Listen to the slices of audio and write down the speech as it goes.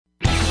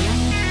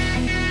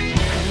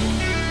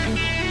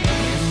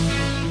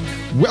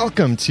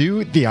Welcome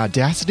to the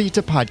Audacity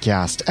to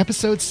Podcast,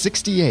 episode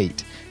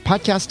 68.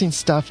 Podcasting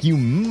stuff you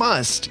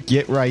must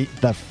get right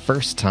the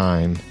first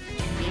time.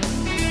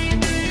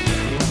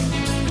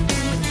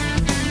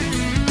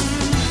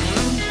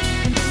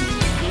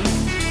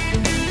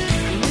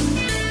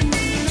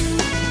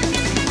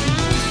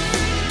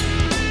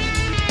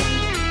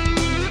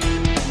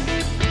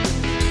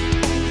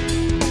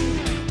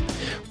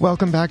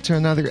 Welcome back to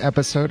another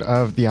episode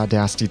of the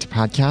Audacity to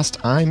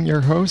Podcast. I'm your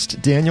host,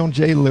 Daniel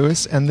J.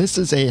 Lewis, and this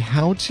is a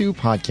how-to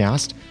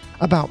podcast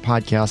about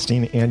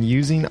podcasting and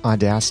using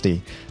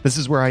Audacity. This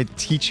is where I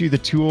teach you the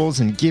tools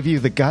and give you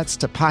the guts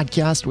to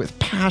podcast with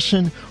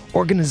passion,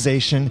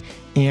 organization,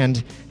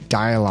 and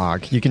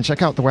dialogue. You can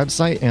check out the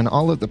website and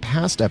all of the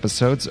past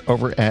episodes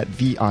over at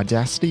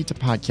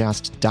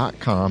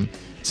theaudacitytopodcast.com.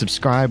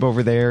 Subscribe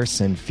over there,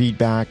 send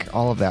feedback,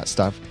 all of that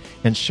stuff.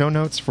 And show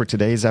notes for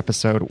today's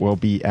episode will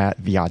be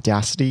at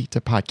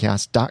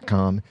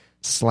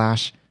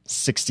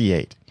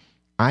theaudacitytopodcast.com/68.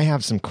 I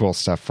have some cool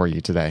stuff for you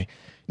today.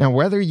 Now,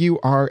 whether you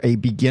are a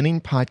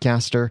beginning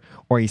podcaster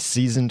or a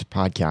seasoned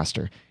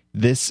podcaster,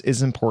 this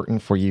is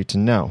important for you to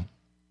know.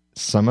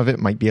 Some of it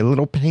might be a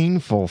little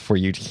painful for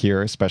you to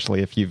hear,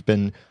 especially if you've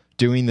been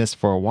doing this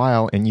for a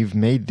while and you've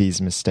made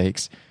these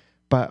mistakes.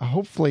 But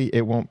hopefully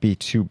it won't be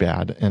too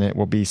bad, and it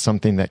will be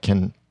something that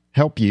can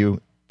help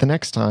you the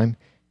next time.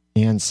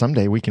 And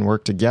someday we can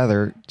work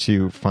together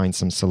to find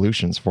some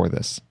solutions for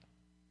this.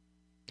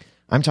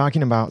 I'm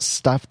talking about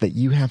stuff that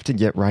you have to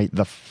get right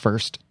the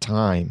first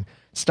time.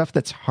 Stuff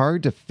that's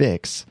hard to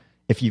fix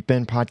if you've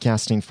been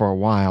podcasting for a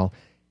while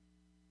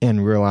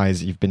and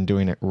realize you've been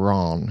doing it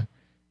wrong.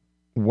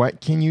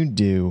 What can you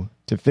do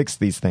to fix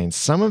these things?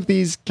 Some of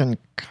these can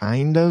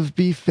kind of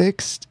be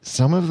fixed.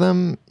 Some of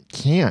them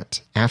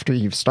can't after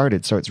you've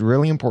started. So it's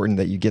really important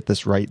that you get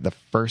this right the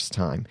first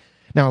time.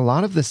 Now, a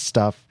lot of this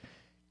stuff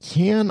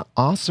can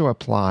also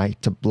apply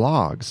to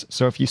blogs.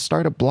 So if you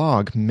start a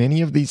blog,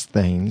 many of these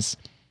things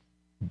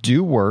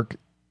do work,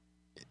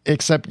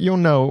 except you'll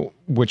know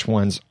which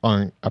ones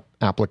aren't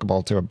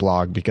applicable to a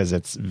blog because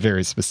it's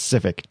very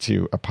specific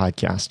to a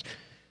podcast.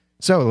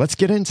 So let's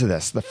get into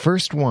this. The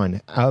first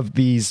one of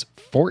these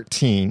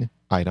 14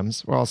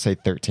 items, well, I'll say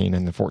 13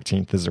 and the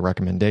 14th is a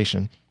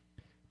recommendation,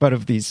 but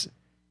of these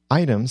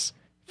items,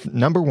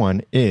 number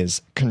one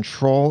is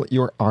control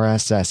your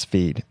RSS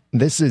feed.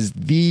 This is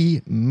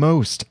the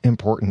most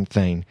important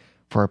thing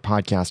for a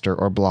podcaster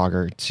or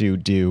blogger to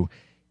do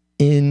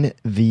in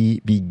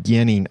the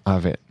beginning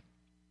of it.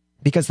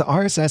 Because the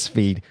RSS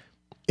feed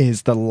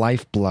is the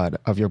lifeblood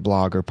of your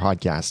blog or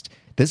podcast.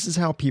 This is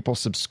how people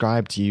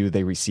subscribe to you.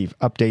 They receive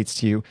updates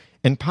to you.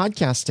 And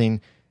podcasting,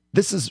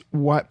 this is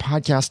what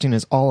podcasting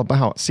is all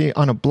about. See,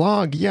 on a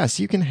blog, yes,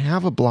 you can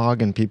have a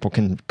blog and people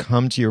can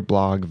come to your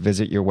blog,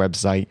 visit your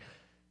website,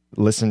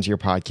 listen to your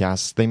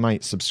podcasts. They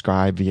might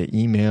subscribe via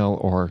email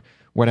or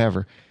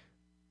whatever.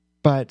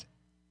 But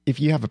if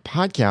you have a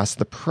podcast,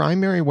 the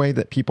primary way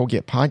that people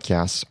get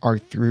podcasts are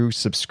through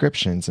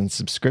subscriptions, and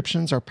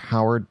subscriptions are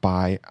powered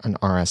by an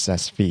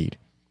RSS feed.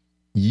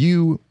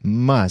 You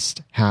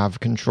must have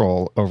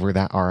control over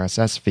that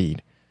RSS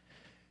feed.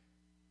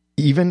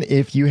 Even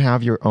if you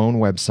have your own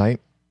website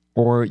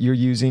or you're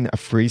using a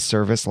free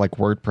service like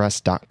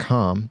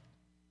WordPress.com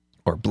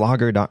or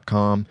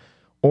Blogger.com,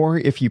 or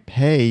if you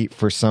pay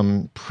for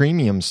some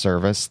premium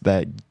service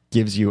that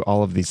gives you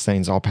all of these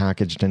things all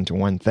packaged into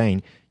one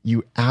thing,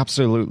 you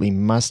absolutely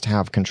must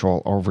have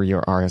control over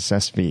your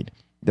RSS feed.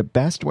 The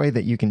best way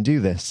that you can do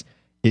this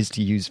is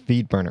to use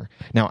Feedburner.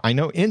 Now, I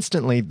know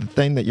instantly the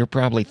thing that you're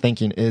probably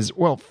thinking is,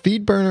 well,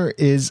 Feedburner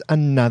is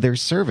another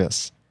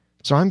service.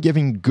 So I'm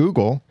giving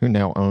Google, who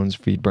now owns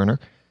Feedburner,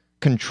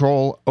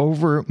 control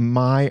over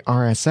my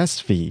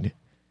RSS feed.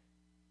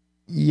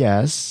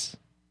 Yes,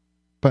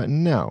 but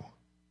no.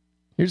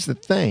 Here's the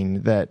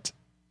thing that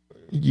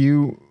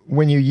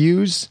when you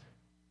use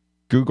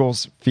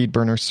Google's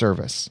Feedburner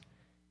service,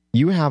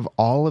 you have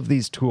all of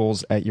these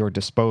tools at your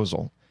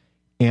disposal,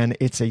 and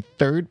it's a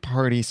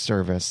third-party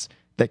service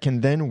that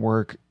can then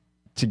work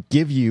to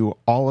give you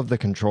all of the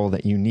control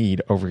that you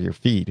need over your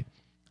feed.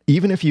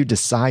 Even if you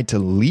decide to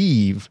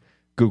leave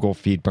Google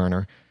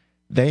Feedburner,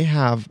 they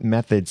have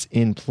methods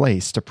in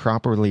place to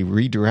properly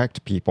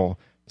redirect people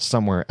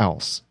somewhere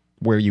else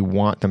where you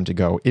want them to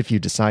go if you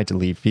decide to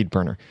leave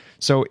Feedburner.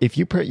 So if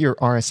you put your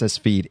RSS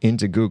feed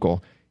into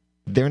Google,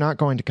 they're not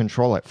going to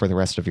control it for the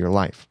rest of your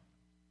life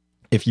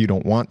if you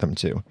don't want them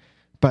to.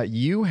 But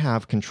you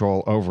have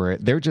control over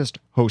it. They're just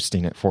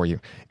hosting it for you.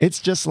 It's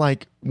just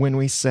like when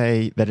we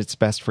say that it's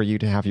best for you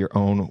to have your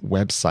own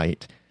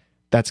website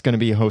that's going to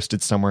be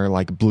hosted somewhere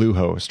like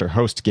Bluehost or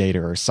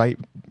HostGator or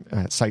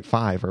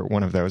Site5 or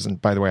one of those.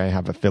 And by the way, I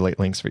have affiliate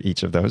links for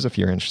each of those if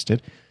you're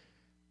interested.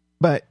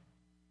 But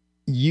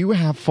you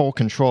have full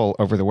control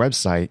over the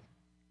website,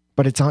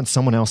 but it's on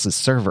someone else's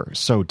server.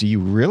 So do you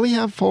really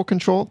have full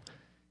control?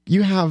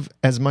 You have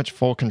as much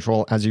full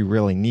control as you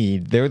really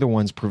need. They're the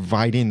ones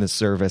providing the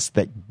service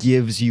that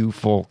gives you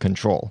full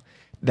control.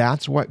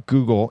 That's what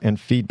Google and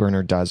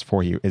Feedburner does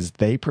for you, is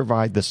they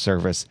provide the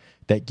service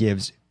that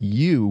gives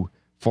you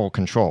full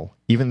control.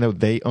 Even though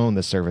they own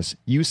the service,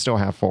 you still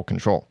have full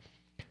control.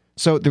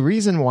 So the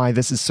reason why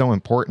this is so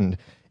important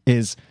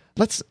is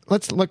let's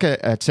look at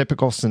a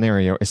typical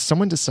scenario. If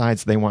someone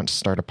decides they want to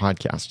start a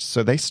podcast,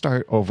 so they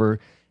start over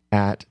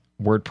at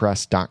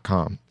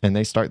WordPress.com and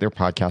they start their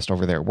podcast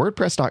over there.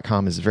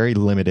 WordPress.com is very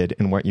limited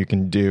in what you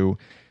can do,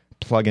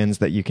 plugins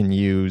that you can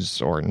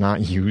use or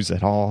not use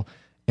at all,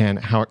 and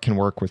how it can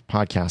work with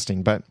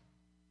podcasting. But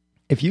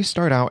if you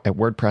start out at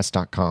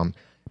WordPress.com,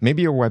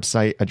 maybe your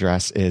website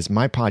address is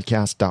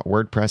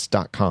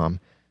mypodcast.wordpress.com.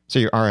 So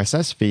your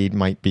RSS feed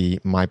might be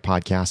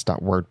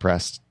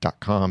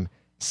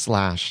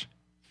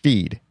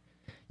mypodcast.wordpress.com/feed.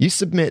 You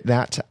submit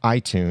that to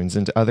iTunes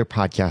and to other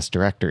podcast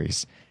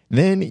directories.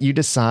 Then you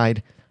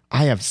decide,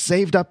 I have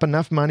saved up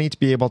enough money to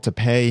be able to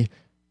pay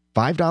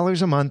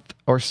 $5 a month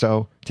or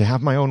so to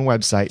have my own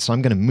website. So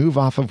I'm going to move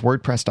off of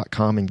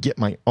WordPress.com and get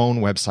my own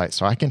website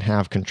so I can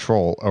have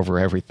control over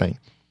everything.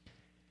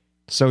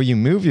 So you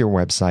move your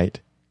website.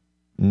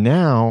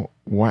 Now,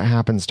 what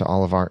happens to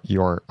all of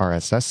your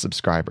RSS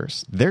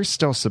subscribers? They're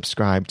still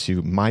subscribed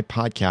to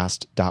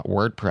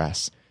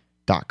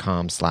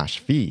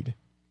mypodcast.wordpress.com/feed.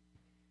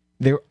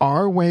 There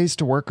are ways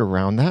to work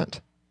around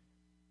that,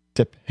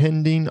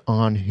 depending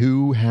on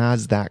who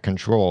has that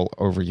control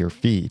over your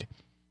feed.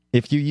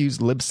 If you use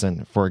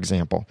Libsyn, for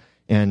example,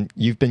 and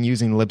you've been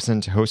using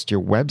Libsyn to host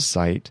your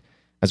website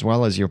as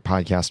well as your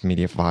podcast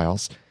media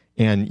files,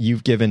 and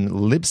you've given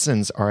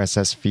Libsyn's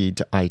RSS feed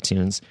to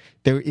iTunes,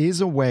 there is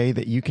a way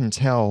that you can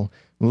tell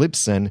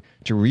Libsyn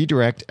to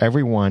redirect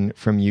everyone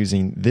from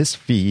using this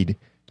feed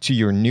to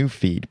your new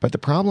feed. But the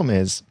problem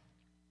is,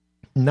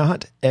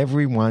 not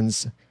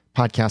everyone's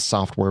podcast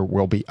software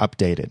will be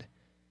updated.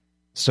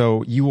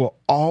 So you will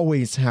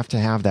always have to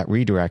have that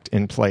redirect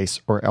in place,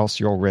 or else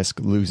you'll risk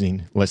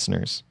losing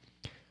listeners.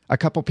 A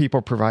couple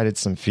people provided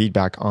some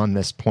feedback on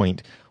this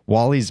point.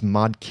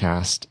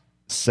 WallysModcast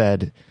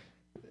said,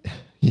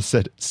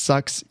 it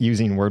sucks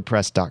using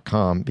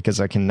WordPress.com because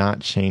I cannot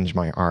change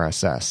my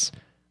RSS.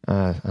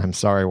 I'm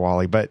sorry,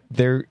 Wally, but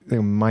there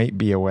might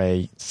be a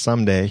way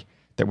someday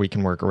that we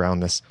can work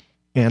around this.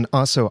 And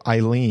also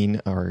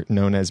Ileane, or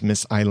known as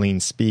Miss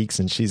Ileane Speaks,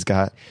 and she's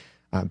got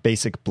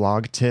basic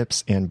blog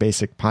tips and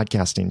basic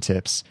podcasting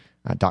tips,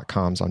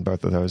 .coms on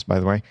both of those,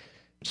 by the way.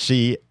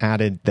 She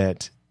added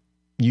that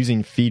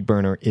using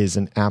Feedburner is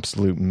an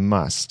absolute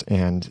must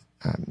and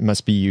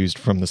must be used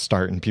from the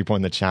start. And people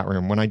in the chat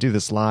room, when I do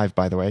this live,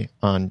 by the way,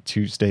 on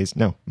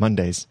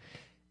Mondays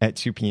at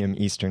 2 p.m.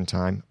 Eastern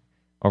time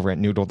over at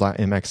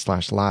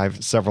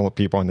noodle.mx/live, several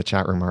people in the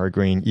chat room are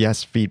agreeing,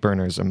 yes,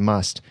 Feedburner is a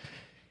must.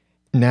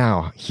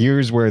 Now,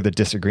 here's where the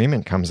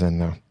disagreement comes in,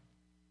 though.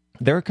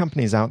 There are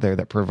companies out there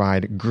that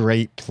provide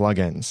great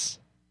plugins.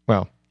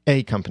 Well,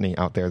 a company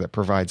out there that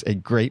provides a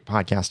great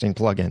podcasting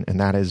plugin, and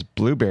that is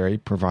Blueberry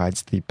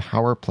provides the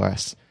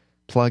PowerPress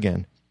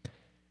plugin.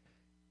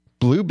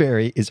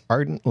 Blueberry is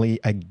ardently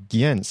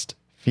against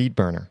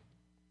Feedburner.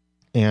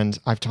 And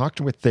I've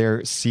talked with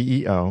their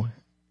CEO,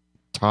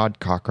 Todd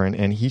Cochran,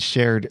 and he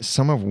shared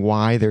some of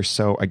why they're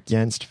so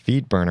against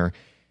Feedburner.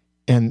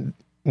 And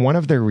one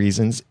of their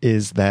reasons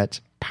is that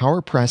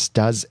PowerPress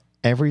does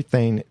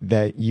everything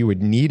that you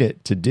would need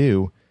it to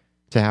do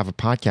to have a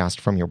podcast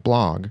from your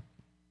blog,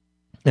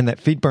 and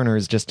that Feedburner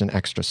is just an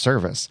extra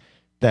service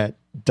that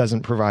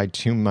doesn't provide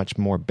too much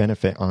more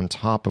benefit on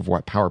top of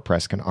what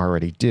PowerPress can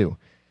already do.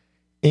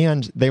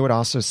 And they would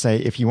also say,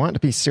 if you want to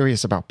be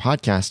serious about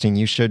podcasting,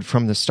 you should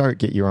from the start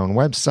get your own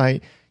website,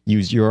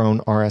 use your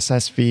own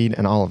RSS feed,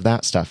 and all of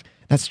that stuff.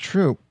 That's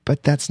true,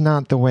 but that's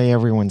not the way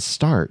everyone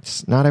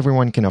starts. Not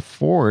everyone can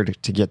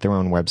afford to get their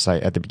own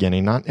website at the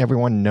beginning. Not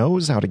everyone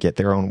knows how to get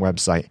their own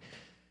website,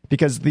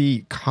 because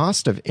the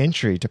cost of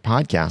entry to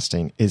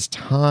podcasting is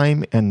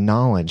time and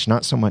knowledge,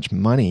 not so much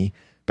money,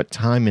 but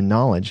time and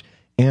knowledge.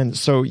 And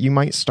so you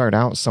might start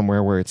out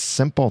somewhere where it's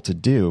simple to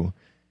do,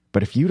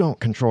 but if you don't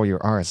control your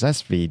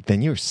RSS feed,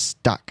 then you're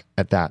stuck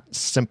at that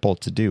simple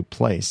to do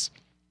place.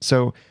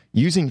 So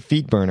using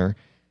Feedburner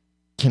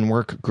can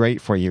work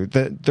great for you.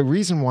 The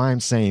reason why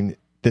I'm saying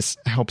this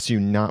helps you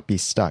not be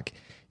stuck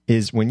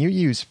is when you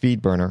use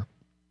Feedburner,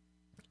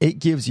 it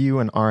gives you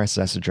an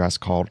RSS address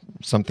called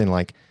something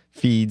like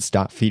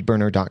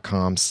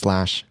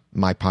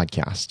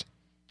feeds.feedburner.com/mypodcast.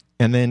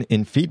 And then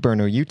in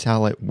Feedburner, you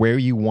tell it where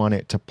you want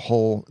it to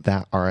pull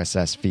that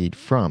RSS feed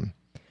from.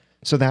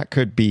 So that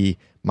could be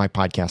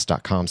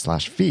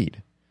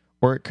mypodcast.com/feed,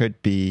 or it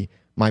could be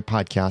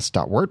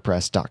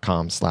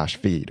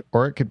mypodcast.wordpress.com/feed,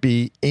 or it could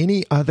be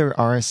any other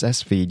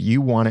RSS feed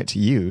you want it to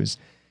use.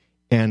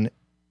 And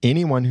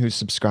anyone who's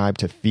subscribed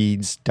to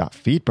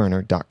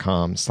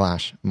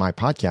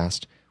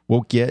feeds.feedburner.com/mypodcast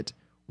will get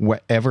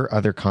whatever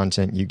other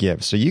content you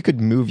give. So you could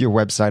move your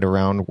website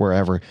around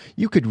wherever.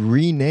 You could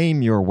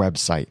rename your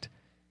website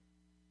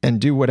and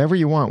do whatever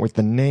you want with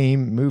the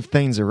name, move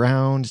things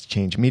around,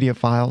 change media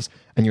files,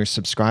 and your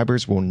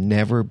subscribers will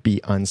never be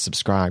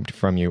unsubscribed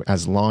from you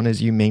as long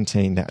as you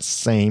maintain that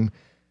same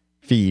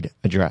feed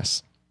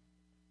address.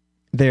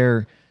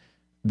 There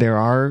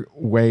are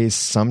ways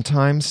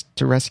sometimes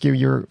to rescue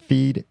your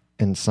feed,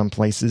 and some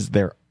places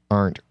there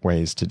aren't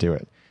ways to do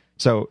it.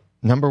 So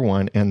number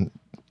one, and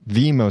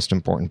the most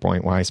important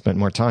point why I spent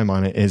more time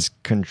on it, is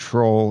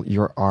control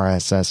your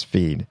RSS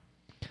feed.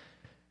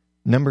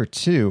 Number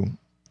two,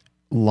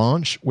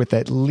 launch with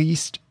at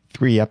least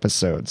 3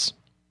 episodes.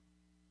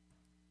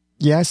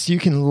 Yes, you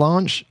can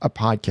launch a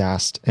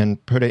podcast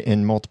and put it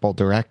in multiple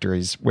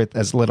directories with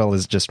as little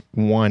as just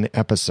 1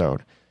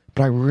 episode.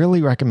 But I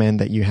really recommend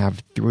that you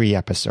have 3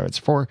 episodes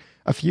for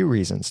a few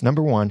reasons.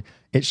 Number one,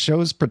 it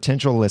shows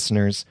potential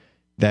listeners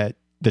that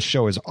the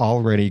show is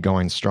already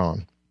going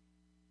strong.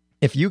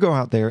 If you go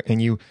out there and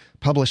you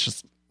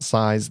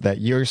publicize that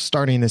you're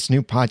starting this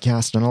new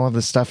podcast and all of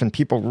this stuff, and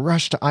people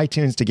rush to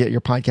iTunes to get your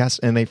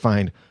podcast and they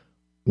find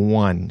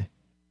 1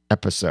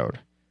 episode,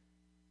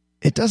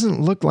 it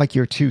doesn't look like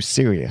you're too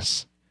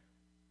serious.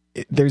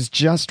 There's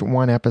just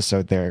 1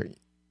 episode there.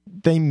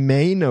 They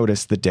may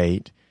notice the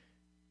date,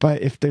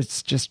 but if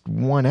there's just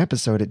 1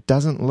 episode, it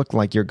doesn't look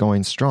like you're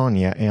going strong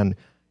yet. And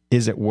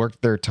is it worth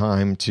their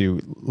time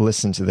to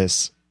listen to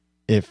this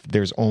if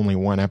there's only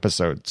 1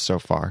 episode so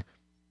far?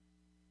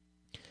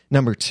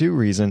 Number 2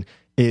 reason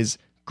is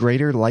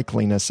greater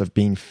likeliness of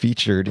being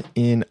featured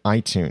in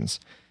iTunes.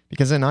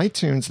 Because in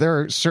iTunes, there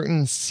are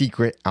certain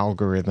secret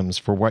algorithms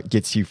for what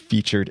gets you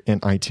featured in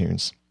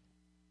iTunes.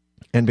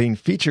 And being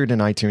featured in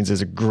iTunes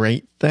is a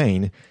great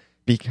thing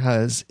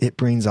because it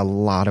brings a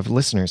lot of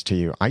listeners to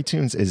you.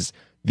 iTunes is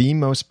the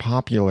most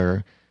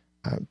popular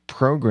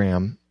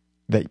program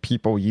that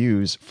people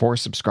use for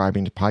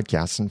subscribing to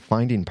podcasts and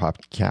finding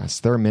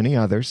podcasts. There are many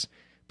others,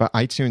 but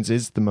iTunes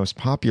is the most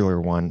popular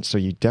one, so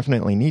you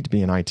definitely need to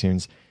be in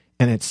iTunes.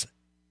 And it's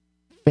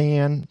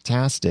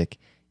fantastic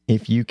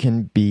if you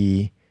can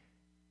be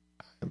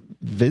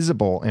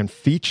visible and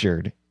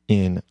featured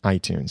in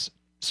iTunes.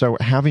 So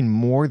having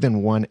more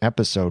than 1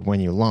 episode when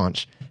you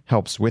launch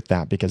helps with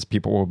that because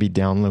people will be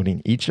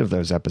downloading each of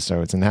those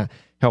episodes, and that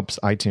helps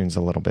iTunes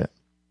a little bit.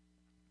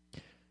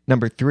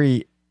 Number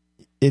 3,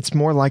 it's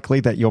more likely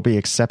that you'll be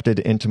accepted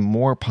into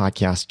more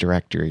podcast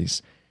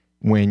directories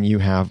when you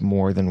have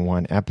more than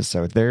 1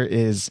 episode. There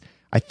is,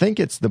 I think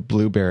it's the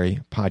Blueberry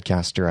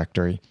podcast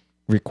directory,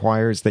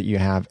 requires that you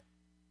have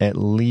at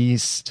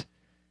least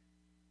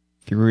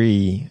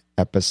 3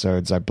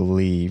 episodes, I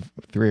believe,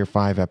 3 or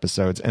 5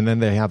 episodes. And then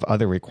they have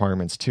other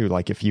requirements too.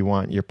 Like if you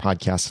want your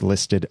podcast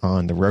listed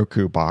on the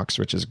Roku box,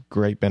 which is a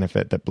great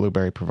benefit that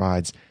Blueberry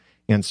provides,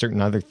 and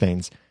certain other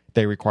things,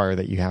 they require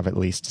that you have at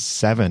least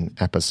 7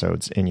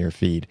 episodes in your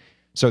feed.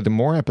 So the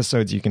more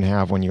episodes you can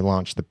have when you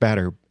launch, the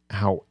better.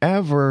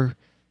 However,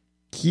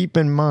 keep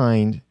in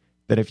mind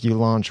that if you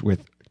launch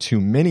with too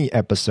many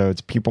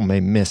episodes, people may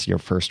miss your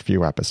first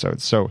few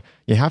episodes. So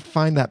you have to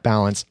find that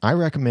balance. I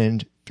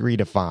recommend 3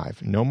 to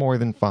 5, no more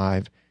than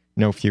 5,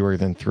 no fewer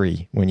than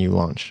 3 when you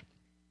launch.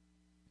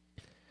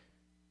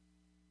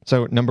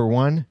 So number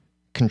 1,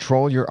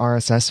 control your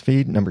RSS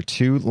feed. Number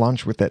 2,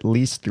 launch with at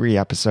least 3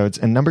 episodes.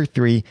 And number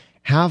 3,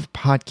 have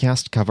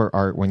podcast cover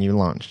art when you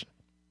launch.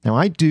 Now,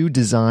 I do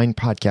design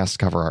podcast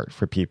cover art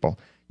for people.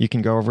 You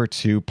can go over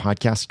to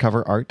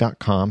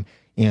podcastcoverart.com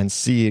and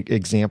see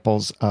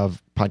examples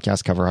of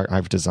podcast cover art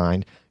I've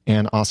designed,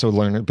 and also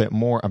learn a bit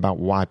more about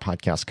why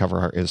podcast cover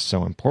art is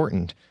so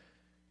important.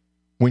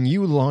 When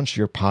you launch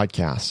your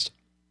podcast,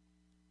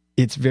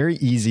 it's very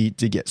easy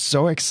to get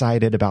so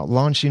excited about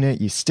launching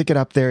it. You stick it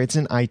up there, it's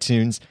in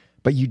iTunes,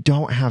 but you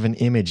don't have an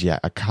image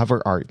yet, a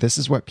cover art. This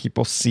is what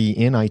people see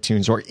in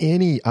iTunes or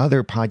any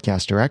other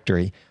podcast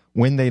directory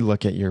when they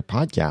look at your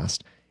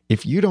podcast.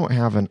 If you don't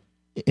have an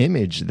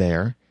image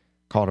there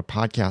called a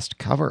podcast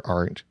cover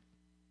art,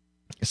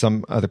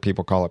 some other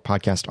people call it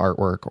podcast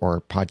artwork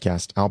or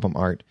podcast album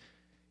art.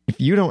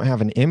 If you don't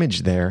have an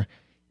image there,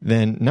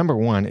 then number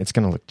 1, it's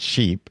going to look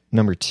cheap.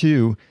 Number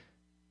 2,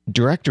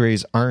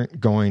 directories aren't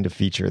going to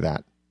feature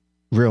that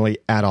really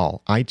at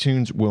all.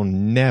 iTunes will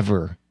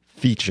never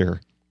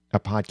feature a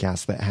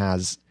podcast that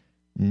has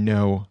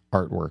no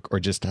artwork or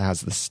just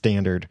has the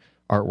standard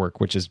artwork,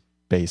 which is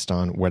based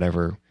on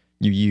whatever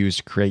you use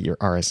to create your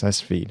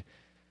RSS feed.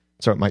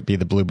 So it might be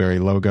the Blueberry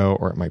logo,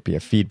 or it might be a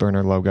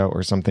Feedburner logo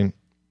or something.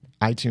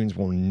 iTunes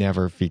will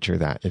never feature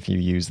that if you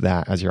use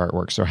that as your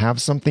artwork. So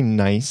have something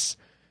nice.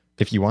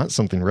 If you want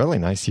something really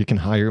nice, you can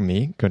hire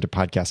me. Go to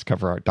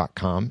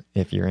podcastcoverart.com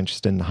if you're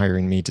interested in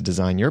hiring me to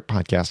design your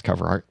podcast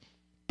cover art.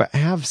 But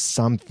have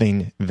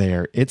something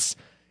there. It's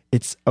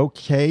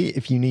okay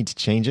if you need to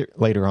change it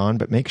later on,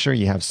 but make sure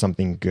you have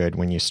something good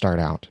when you start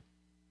out.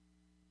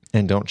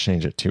 And don't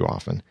change it too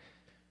often.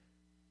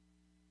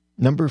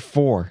 Number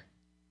 4,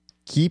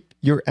 keep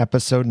your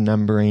episode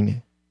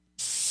numbering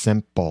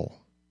simple.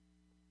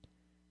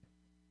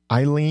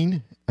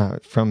 Ileane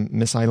from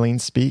Miss Ileane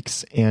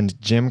Speaks and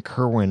Jim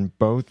Kerwin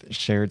both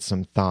shared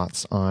some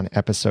thoughts on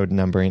episode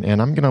numbering,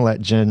 and I'm going to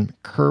let Jim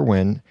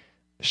Kerwin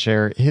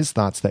share his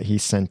thoughts that he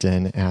sent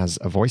in as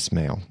a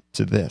voicemail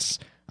to this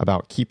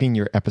about keeping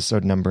your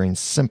episode numbering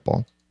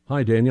simple.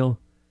 Hi, Daniel.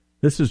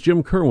 This is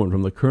Jim Kerwin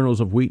from the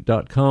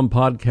kernelsofwheat.com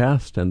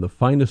podcast and the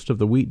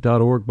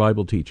finestofthewheat.org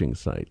Bible teaching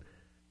site.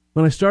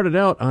 When I started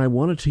out, I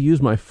wanted to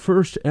use my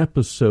first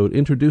episode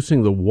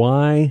introducing the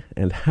why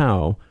and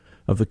how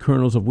of the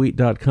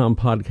kernelsofwheat.com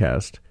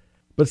podcast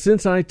But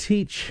since I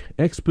teach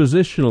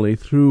expositionally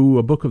through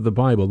a book of the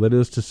Bible, that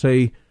is to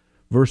say,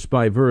 verse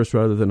by verse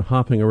rather than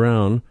hopping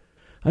around,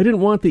 I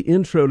didn't want the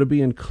intro to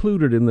be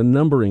included in the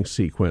numbering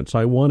sequence.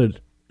 I wanted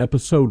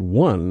episode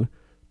 1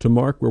 to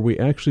mark where we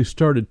actually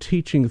started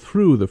teaching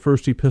through the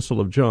first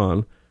epistle of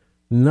John,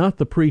 not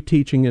the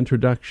pre-teaching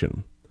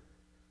introduction.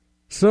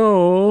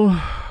 So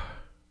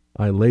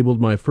I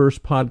labeled my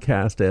first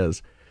podcast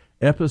as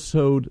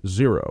Episode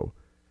 0,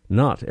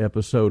 not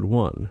Episode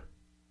 1.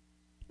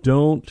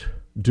 Don't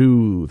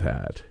do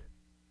that.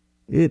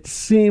 It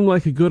seemed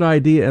like a good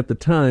idea at the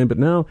time, but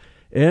now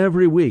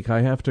every week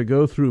I have to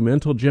go through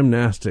mental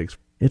gymnastics.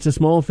 It's a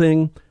small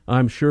thing.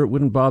 I'm sure it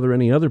wouldn't bother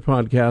any other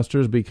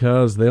podcasters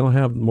because they'll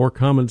have more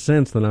common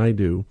sense than I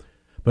do.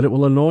 But it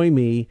will annoy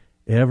me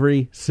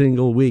every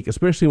single week,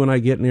 especially when I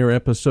get near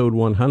episode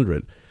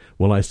 100.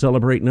 Will I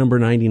celebrate number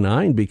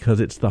 99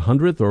 because it's the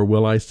 100th, or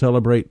will I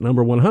celebrate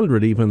number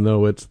 100 even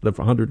though it's the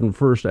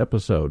 101st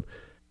episode?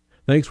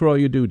 Thanks for all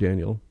you do,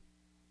 Daniel.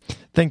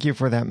 Thank you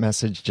for that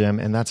message, Jim,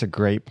 and that's a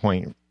great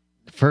point.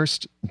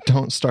 First,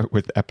 don't start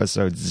with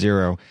episode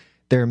 0.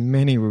 There are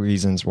many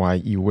reasons why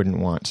you wouldn't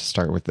want to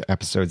start with the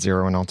episode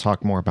 0, and I'll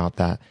talk more about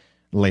that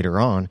later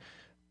on.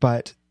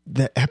 But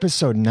the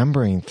episode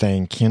numbering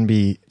thing can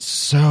be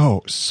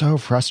so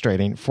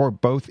frustrating for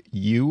both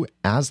you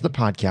as the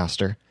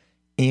podcaster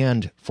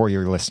and for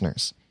your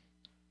listeners.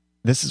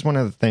 This is one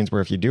of the things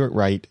where if you do it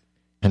right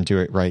and do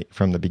it right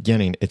from the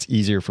beginning, it's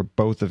easier for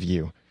both of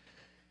you.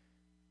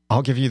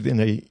 I'll give you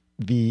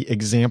the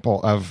example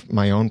of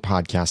my own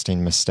podcasting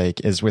mistake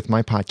is with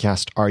my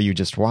podcast, Are You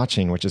Just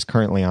Watching, which is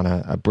currently on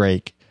a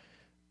break.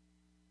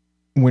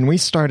 When we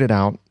started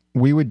out,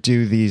 we would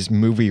do these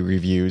movie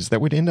reviews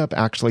that would end up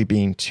actually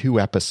being 2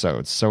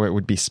 episodes. So it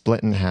would be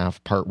split in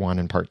half, part 1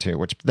 and part 2,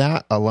 which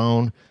that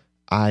alone,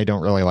 I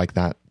don't really like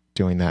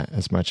doing that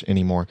as much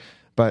anymore.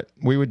 But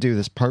we would do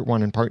this part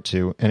 1 and part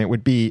 2,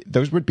 and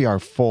those would be our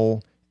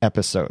full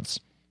episodes.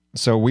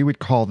 So we would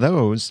call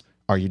those,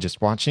 Are You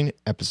Just Watching,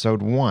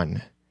 episode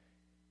 1,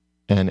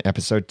 and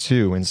episode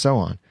 2, and so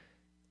on.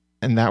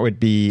 And that would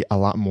be a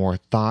lot more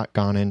thought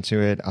gone into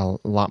it, a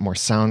lot more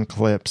sound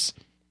clips,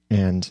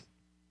 and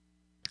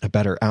a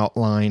better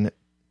outline.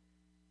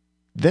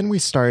 Then we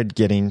started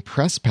getting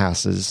press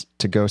passes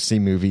to go see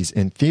movies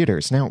in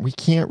theaters. Now, we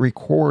can't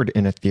record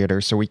in a theater,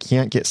 so we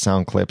can't get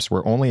sound clips.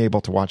 We're only able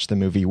to watch the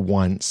movie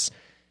once.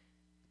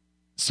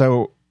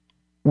 So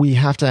we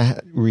have to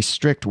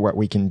restrict what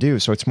we can do.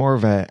 So it's more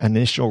of an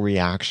initial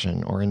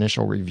reaction or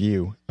initial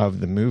review of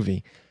the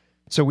movie.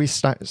 So we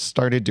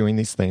started doing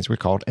these things we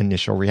called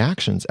initial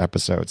reactions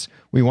episodes.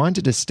 We wanted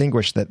to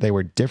distinguish that they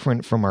were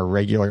different from our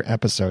regular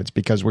episodes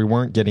because we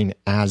weren't getting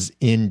as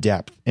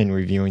in-depth in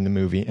reviewing the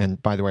movie.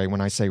 And by the way, when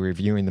I say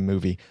reviewing the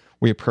movie,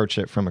 we approach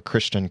it from a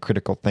Christian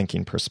critical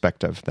thinking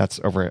perspective. That's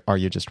over at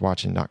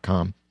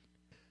areyoujustwatching.com.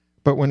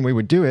 But when we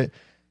would do it,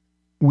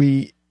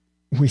 we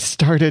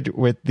started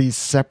with these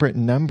separate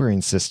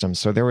numbering systems.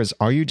 So there was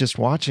Are You Just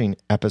Watching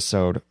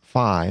episode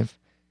 5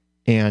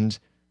 and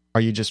Are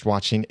You Just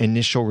Watching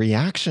Initial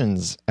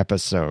Reactions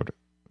episode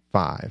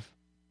 5?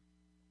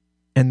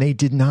 And they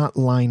did not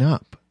line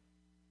up.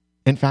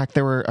 In fact,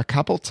 there were a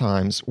couple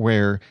times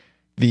where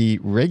the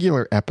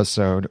regular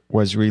episode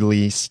was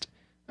released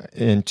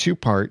in 2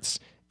 parts,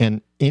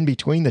 and in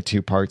between the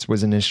 2 parts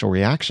was Initial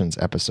Reactions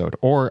episode.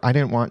 Or I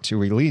didn't want to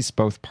release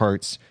both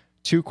parts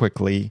too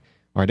quickly,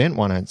 or I didn't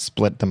want to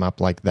split them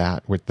up like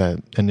that with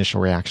the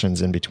initial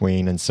reactions in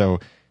between. And so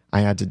I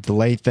had to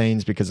delay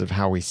things because of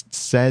how we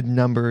said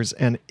numbers,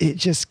 and it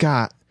just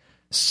got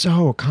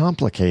so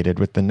complicated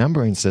with the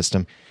numbering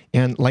system.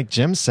 And like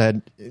Jim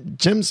said,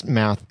 Jim's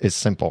math is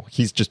simple.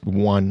 He's just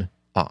 1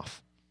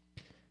 off.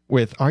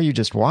 With Are You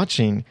Just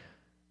Watching,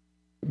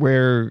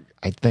 we're,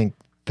 I think,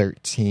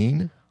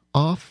 13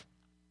 off.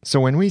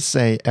 So when we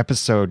say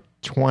episode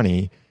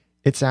 20,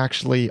 it's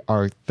actually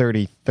our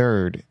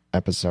 33rd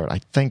episode. I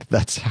think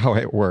that's how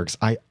it works.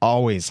 I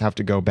always have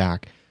to go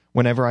back.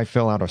 Whenever I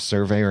fill out a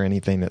survey or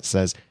anything that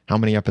says, how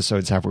many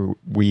episodes have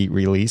we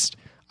released,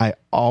 I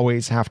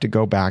always have to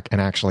go back and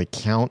actually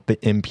count the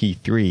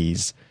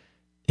MP3s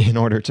in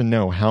order to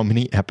know how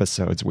many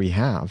episodes we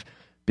have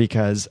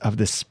because of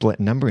this split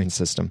numbering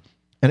system.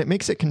 And it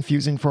makes it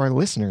confusing for our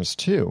listeners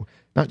too.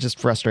 Not just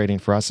frustrating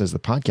for us as the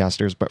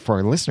podcasters, but for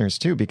our listeners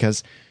too,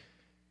 because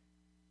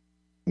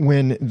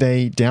when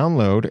they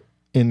download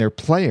in their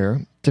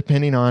player,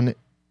 depending on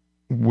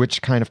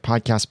which kind of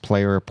podcast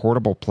player or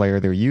portable player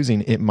they're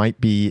using, it might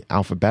be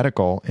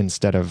alphabetical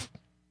instead of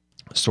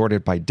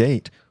sorted by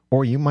date,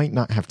 or you might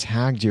not have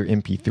tagged your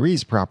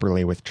MP3s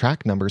properly with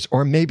track numbers,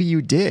 or maybe you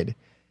did.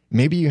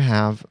 Maybe you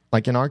have,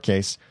 like in our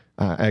case,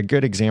 a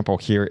good example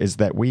here is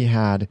that we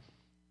had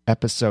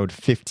episode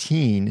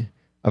 15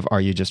 of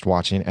Are You Just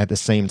Watching at the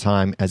same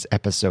time as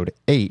episode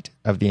 8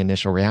 of the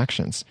initial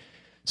reactions.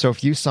 So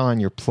if you saw in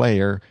your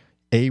player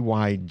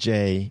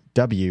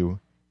AYJW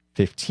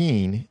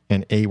 15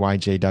 and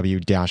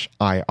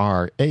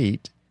AYJW-IR8,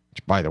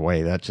 which by the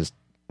way, that just,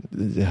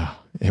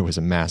 it was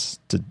a mess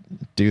to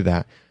do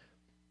that.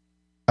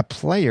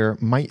 player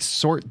might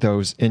sort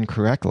those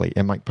incorrectly.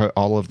 It might put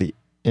all of the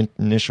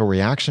initial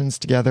reactions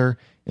together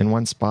in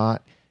one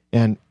spot,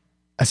 and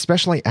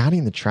especially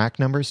adding the track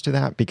numbers to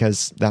that,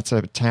 because that's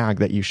a tag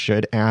that you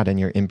should add in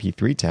your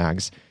MP3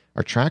 tags,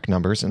 are track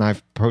numbers. And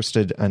I've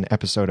posted an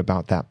episode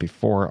about that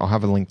before. I'll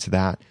have a link to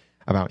that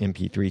about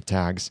MP3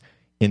 tags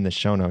in the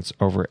show notes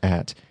over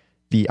at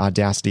the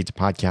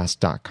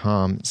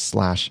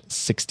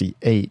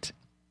audacitytopodcast.com/68.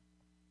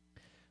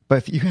 But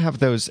if you have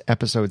those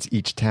episodes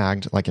each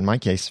tagged, like in my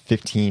case,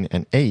 15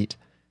 and 8,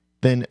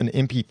 then an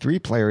MP3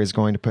 player is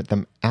going to put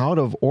them out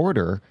of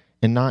order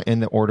and not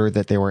in the order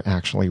that they were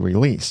actually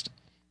released.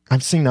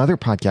 I've seen other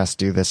podcasts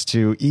do this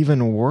too.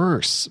 Even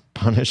worse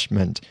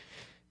punishment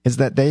is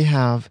that they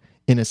have,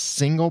 in a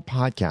single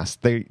podcast,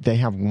 they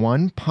have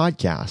one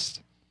podcast,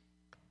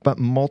 but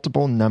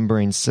multiple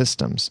numbering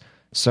systems.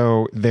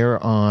 So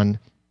they're on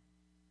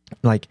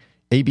like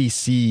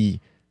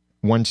ABC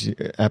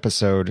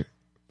episode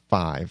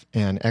 5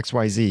 and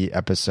XYZ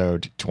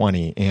episode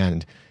 20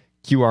 and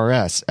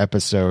QRS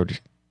episode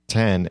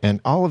 10 and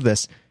all of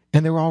this,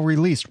 and they're all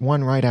released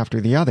one right after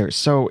the other.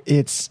 So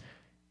it's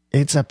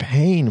a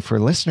pain for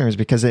listeners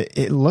because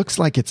it looks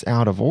like it's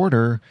out of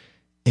order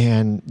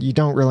and you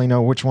don't really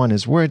know which one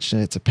is which,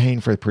 and it's a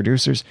pain for the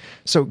producers.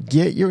 So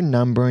get your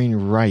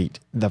numbering right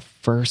the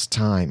first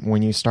time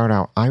when you start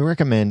out. I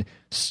recommend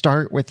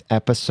start with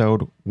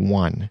episode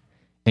 1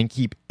 and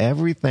keep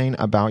everything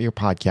about your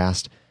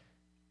podcast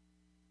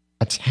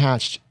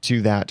attached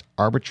to that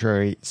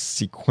arbitrary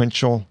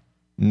sequential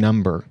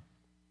number.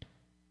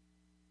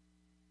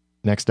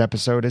 Next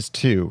episode is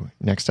 2.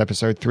 Next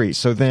episode 3.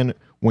 So then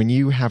when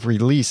you have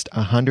released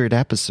 100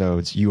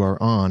 episodes, you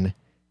are on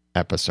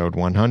episode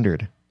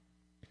 100.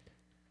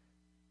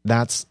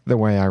 That's the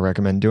way I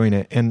recommend doing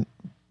it. And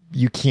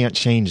you can't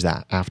change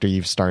that after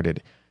you've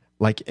started.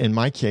 Like in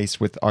my case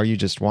with Are You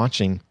Just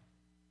Watching,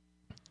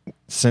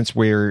 since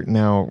we're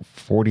now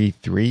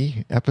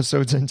 43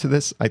 episodes into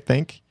this, I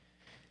think,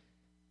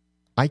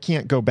 I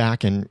can't go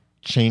back and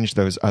change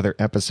those other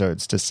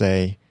episodes to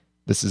say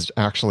this is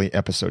actually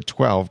episode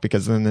 12,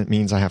 because then that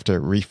means I have to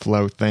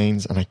reflow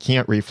things, and I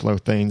can't reflow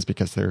things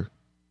because they're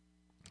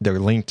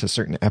linked to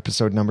certain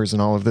episode numbers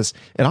and all of this.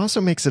 It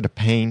also makes it a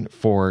pain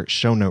for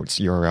show notes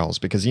URLs,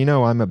 because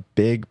I'm a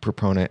big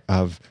proponent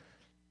of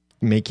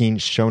making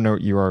show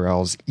note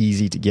URLs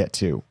easy to get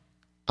to.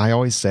 I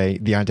always say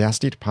the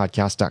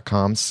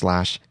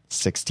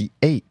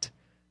audacitypodcast.com/68.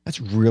 That's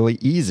really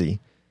easy,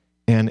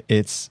 and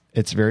it's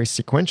very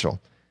sequential.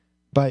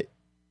 But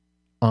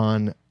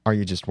on Are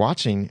You Just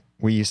Watching,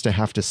 we used to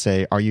have to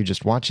say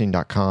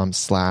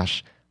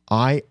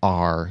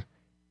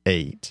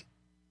areyoujustwatching.com/IR8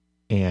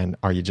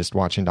 and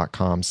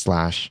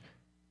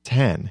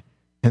areyoujustwatching.com/10.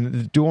 And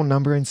the dual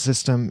numbering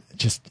system,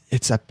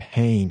 it's a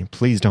pain.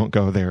 Please don't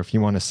go there if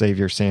you want to save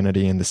your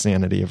sanity and the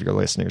sanity of your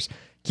listeners.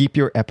 Keep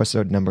your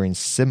episode numbering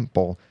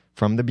simple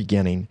from the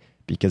beginning,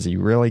 because you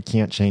really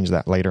can't change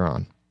that later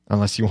on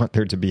unless you want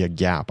there to be a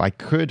gap. I've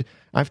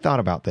thought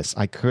about this.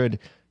 I could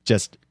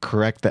just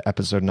correct the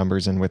episode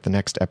numbers and with the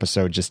next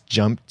episode just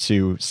jump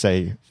to,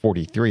 say,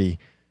 43.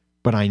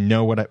 But I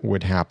know what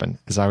would happen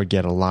is I would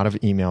get a lot of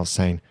emails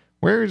saying,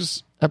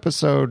 where's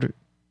episode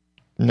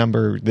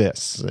number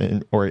this,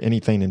 or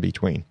anything in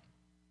between.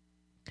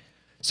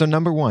 So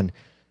number 1,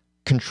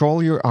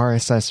 control your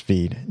RSS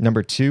feed.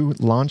 Number 2,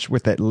 launch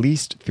with at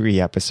least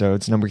 3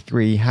 episodes. Number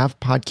 3, have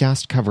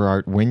podcast cover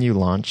art when you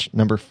launch.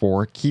 Number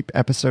 4, keep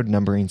episode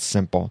numbering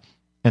simple.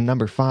 And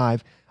number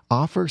 5,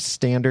 offer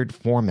standard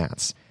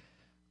formats.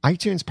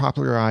 iTunes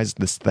popularized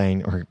this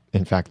thing, or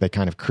in fact, they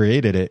kind of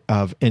created it,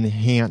 of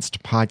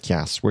enhanced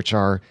podcasts, which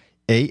are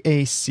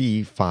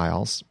AAC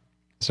files.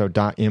 So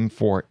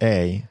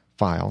 .m4a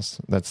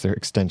files, that's their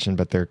extension,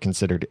 but they're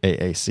considered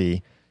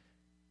AAC,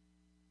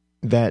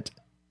 that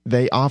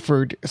they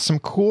offered some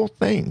cool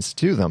things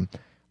to them,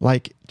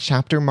 like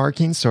chapter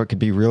markings, so it could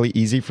be really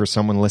easy for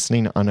someone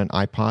listening on an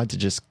iPod to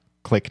just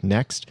click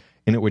next,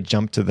 and it would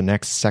jump to the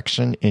next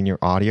section in your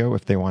audio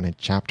if they wanted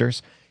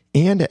chapters.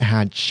 And it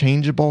had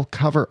changeable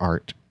cover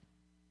art.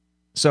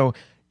 So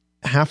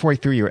halfway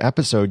through your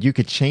episode, you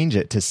could change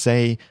it to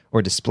say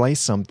or display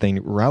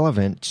something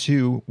relevant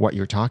to what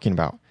you're talking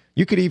about.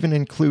 You could even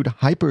include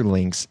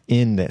hyperlinks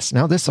in this.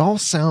 Now, this all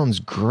sounds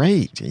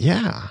great,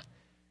 yeah.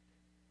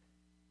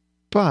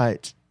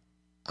 But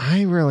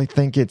I really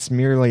think it's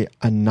merely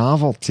a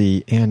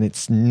novelty, and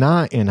it's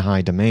not in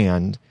high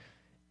demand,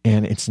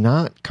 and it's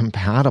not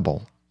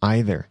compatible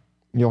either.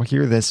 You'll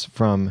hear this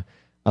from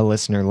a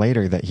listener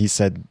later that he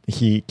said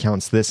he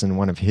counts this in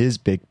one of his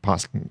big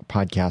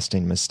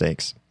podcasting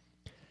mistakes.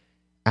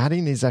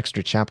 Adding these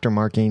extra chapter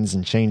markings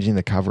and changing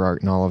the cover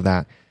art and all of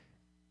that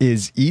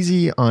is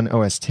easy on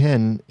OS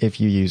X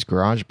if you use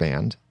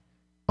GarageBand.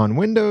 On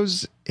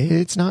Windows,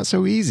 it's not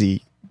so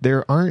easy.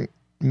 There aren't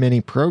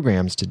many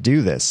programs to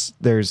do this.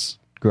 There's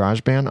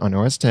GarageBand on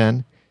OS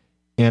X,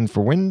 and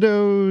for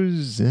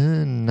Windows,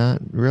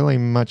 not really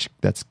much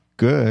that's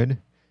good.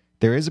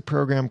 There is a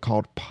program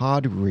called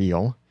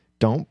Podreel.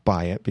 Don't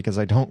buy it, because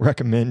I don't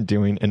recommend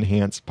doing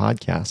enhanced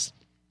podcasts.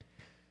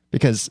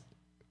 Because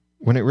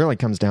when it really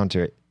comes down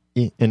to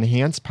it,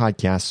 enhanced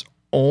podcasts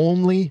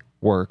only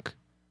work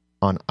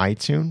on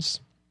iTunes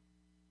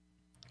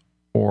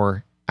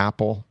or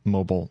Apple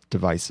mobile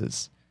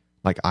devices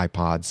like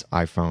iPods,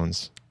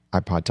 iPhones,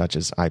 iPod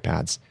Touches,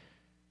 iPads.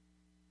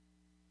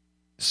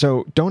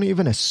 So don't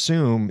even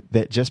assume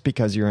that just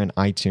because you're in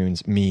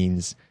iTunes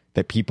means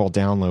that people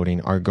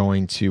downloading are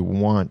going to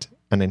want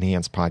an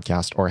enhanced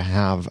podcast or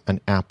have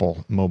an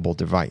Apple mobile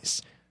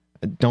device.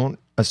 Don't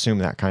assume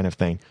that kind of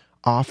thing.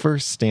 Offer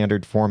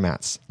standard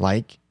formats,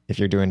 like if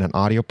you're doing an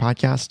audio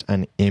podcast,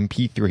 an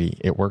MP3.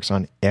 It works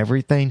on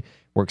everything,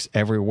 works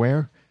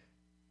everywhere.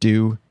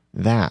 Do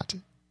that.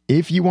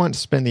 If you want to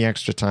spend the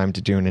extra time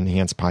to do an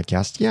enhanced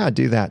podcast, yeah,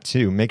 do that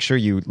too. Make sure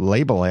you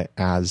label it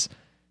as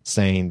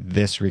saying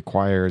this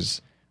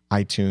requires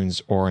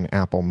iTunes or an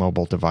Apple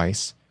mobile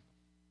device.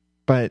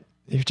 But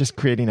you're just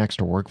creating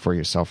extra work for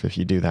yourself if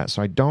you do that.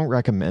 So I don't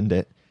recommend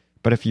it.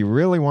 But if you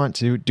really want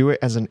to, do it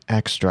as an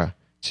extra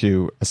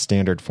to a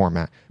standard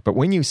format. But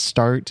when you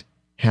start,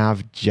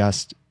 have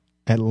just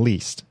at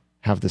least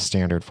have the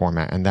standard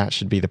format. And that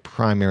should be the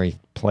primary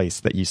place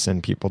that you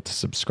send people to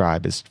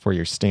subscribe, is for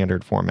your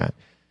standard format.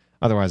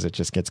 Otherwise, it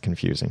just gets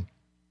confusing.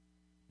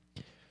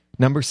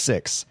 Number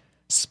 6,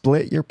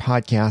 split your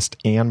podcast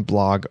and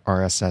blog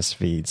RSS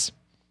feeds.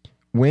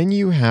 When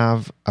you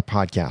have a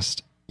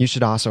podcast, you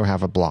should also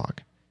have a blog,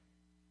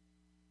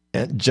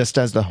 just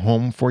as the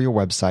home for your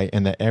website,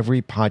 and that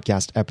every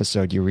podcast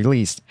episode you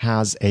release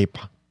has a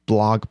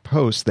blog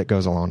post that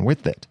goes along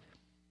with it.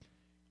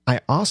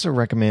 I also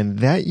recommend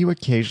that you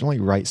occasionally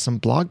write some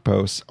blog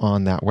posts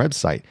on that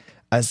website,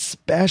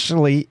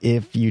 especially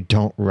if you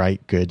don't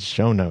write good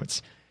show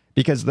notes,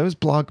 because those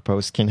blog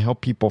posts can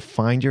help people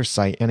find your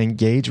site and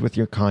engage with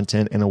your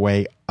content in a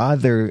way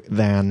other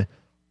than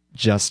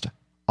just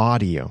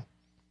audio.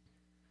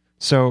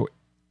 So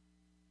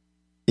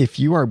if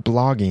you are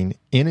blogging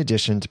in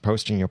addition to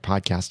posting your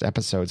podcast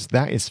episodes,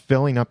 that is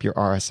filling up your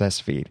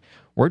RSS feed.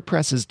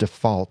 WordPress's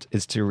default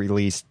is to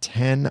release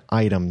 10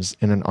 items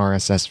in an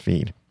RSS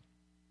feed.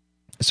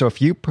 So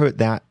if you put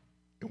that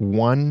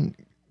one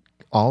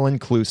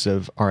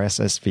all-inclusive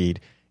RSS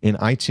feed in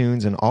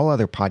iTunes and all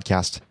other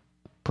podcast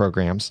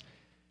programs,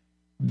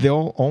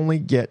 they'll only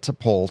get to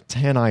pull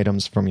 10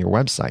 items from your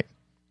website.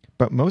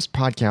 But most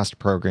podcast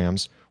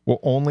programs will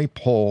only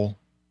pull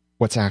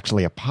what's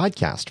actually a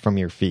podcast from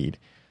your feed.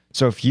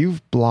 So if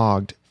you've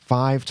blogged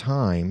 5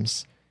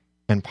 times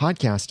and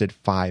podcasted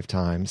 5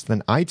 times,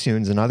 then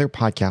iTunes and other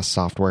podcast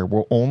software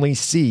will only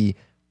see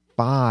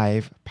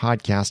 5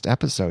 podcast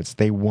episodes.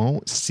 They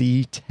won't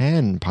see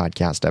 10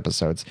 podcast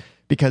episodes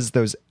because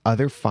those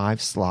other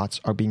 5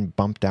 slots are being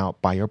bumped out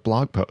by your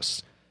blog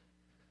posts.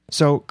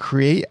 So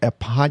create a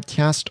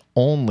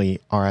podcast-only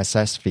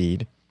RSS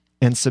feed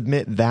and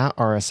submit that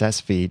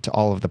RSS feed to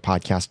all of the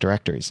podcast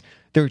directories.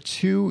 There are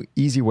 2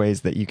 easy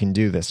ways that you can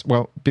do this.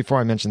 Well, before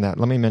I mention that,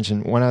 let me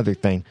mention one other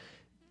thing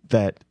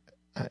that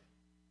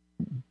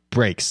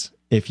breaks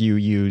if you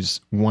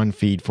use one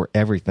feed for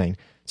everything.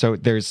 So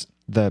there's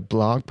the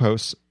blog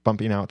posts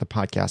bumping out the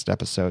podcast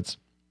episodes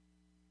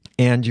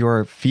and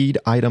your feed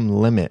item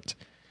limit.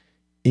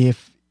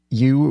 If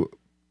you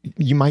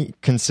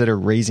might consider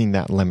raising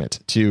that limit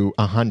to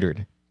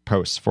 100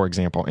 posts, for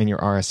example, in your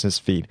RSS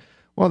feed.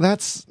 Well,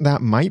 that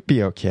might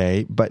be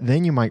okay, but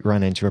then you might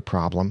run into a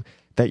problem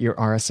that your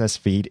RSS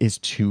feed is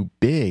too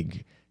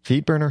big.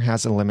 Feedburner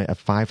has a limit of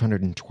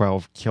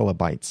 512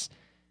 kilobytes.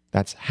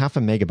 That's half a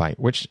megabyte,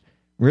 which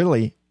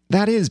really,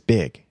 that is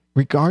big.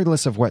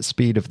 Regardless of what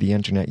speed of the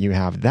internet you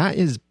have, that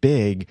is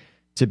big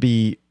to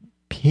be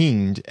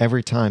pinged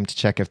every time to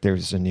check if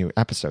there's a new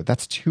episode.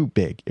 That's too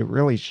big. It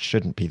really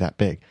shouldn't be that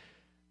big.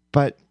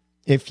 But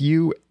if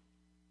you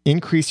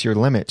increase your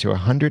limit to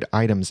 100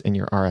 items in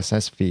your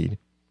RSS feed,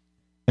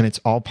 and it's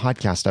all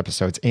podcast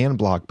episodes and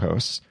blog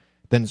posts,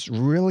 then it's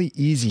really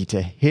easy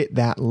to hit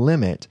that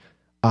limit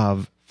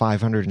of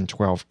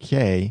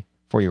 512K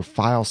for your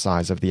file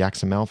size of the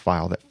XML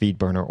file that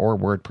Feedburner or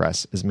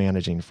WordPress is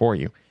managing for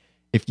you.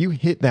 If you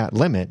hit that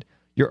limit,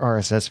 your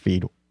RSS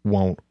feed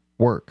won't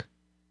work.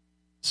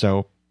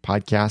 So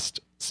podcast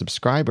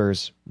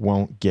subscribers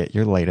won't get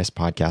your latest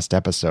podcast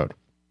episode.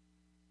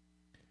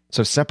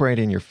 So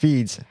separating your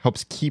feeds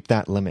helps keep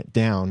that limit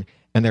down,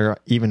 and there are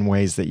even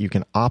ways that you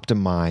can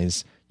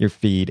optimize your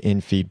feed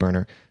in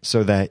Feedburner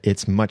so that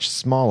it's much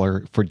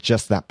smaller for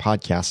just that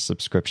podcast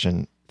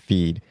subscription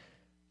feed,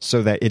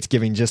 so that it's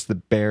giving just the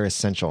bare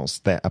essentials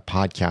that a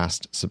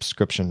podcast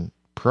subscription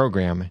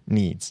program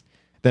needs.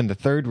 Then the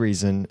third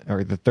reason,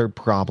 or the third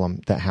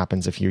problem that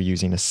happens if you're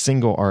using a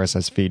single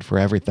RSS feed for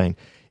everything,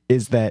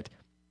 is that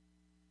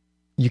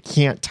you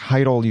can't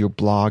title your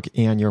blog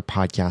and your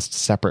podcast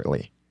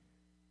separately.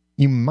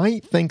 You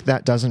might think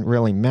that doesn't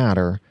really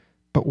matter,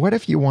 but what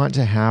if you want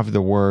to have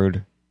the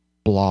word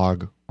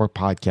blog or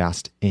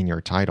podcast in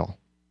your title?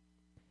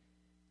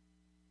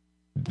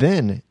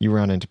 Then you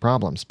run into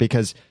problems,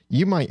 because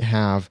you might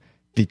have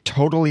the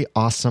Totally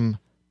Awesome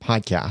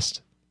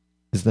Podcast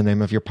is the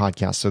name of your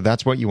podcast. So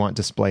that's what you want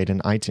displayed in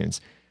iTunes.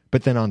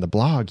 But then on the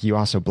blog, you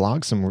also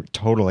blog some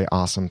totally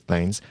awesome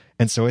things.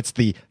 And so it's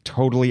the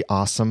totally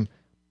awesome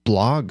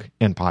blog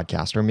and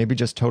podcast, or maybe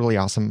just totally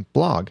awesome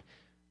blog.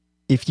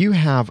 If you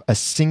have a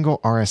single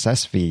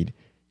RSS feed,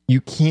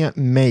 you can't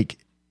make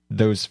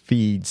those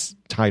feeds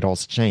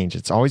titles change.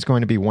 It's always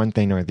going to be one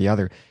thing or the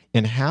other.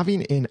 And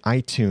having in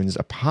iTunes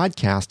a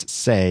podcast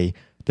say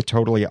the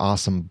totally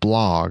awesome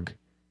blog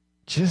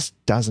just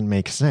doesn't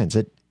make sense.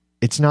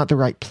 It's not the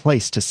right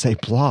place to say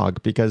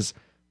blog, because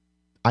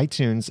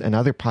iTunes and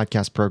other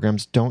podcast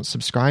programs don't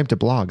subscribe to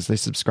blogs. They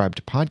subscribe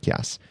to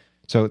podcasts.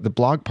 So the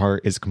blog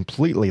part is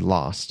completely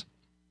lost.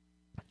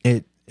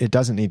 It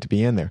doesn't need to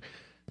be in there.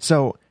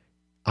 So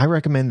I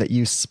recommend that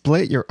you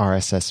split your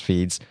RSS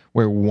feeds,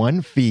 where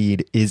one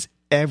feed is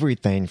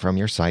everything from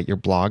your site, your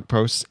blog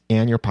posts,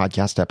 and your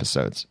podcast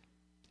episodes.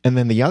 And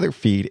then the other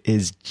feed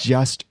is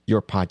just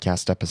your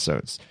podcast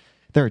episodes.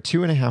 There are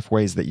 2.5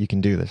 ways that you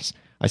can do this.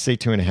 I say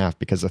 2.5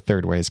 because the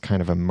third way is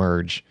kind of a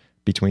merge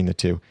between the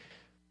two.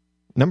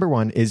 Number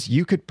one is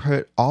you could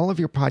put all of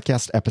your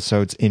podcast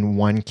episodes in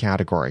one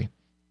category.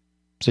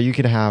 So you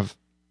could have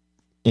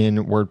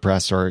in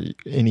WordPress or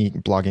any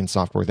blogging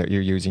software that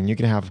you're using, you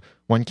can have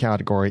one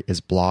category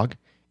is blog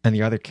and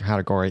the other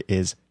category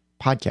is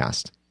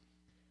podcast.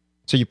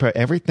 So you put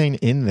everything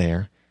in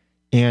there.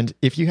 And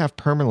if you have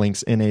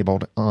permalinks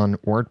enabled on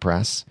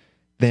WordPress,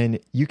 then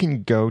you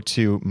can go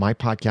to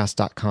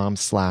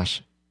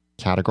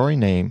mypodcast.com/category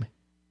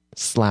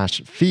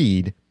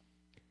name/feed,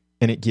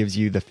 and it gives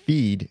you the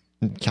feed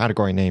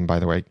category name, by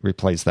the way.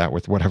 Replace that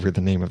with whatever the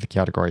name of the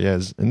category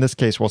is. In this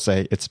case, we'll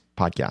say it's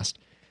podcast.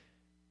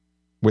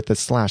 With the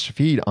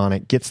 /feed on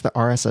it, gets the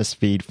RSS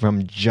feed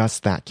from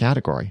just that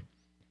category.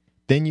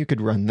 Then you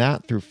could run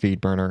that through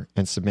Feedburner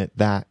and submit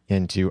that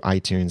into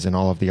iTunes and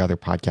all of the other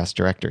podcast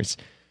directories.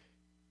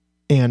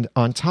 And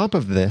on top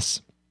of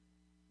this,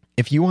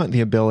 if you want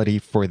the ability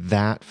for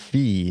that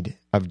feed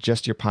of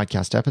just your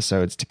podcast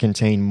episodes to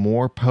contain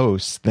more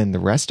posts than the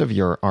rest of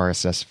your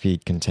RSS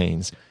feed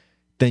contains,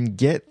 then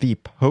get the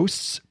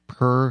posts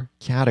per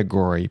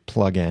category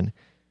plugin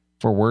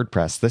for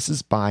WordPress. This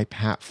is by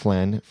Pat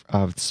Flynn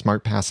of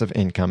Smart Passive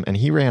Income, and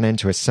he ran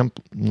into a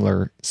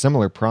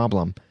similar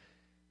problem.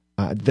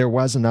 There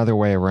was another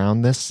way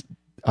around this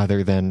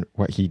other than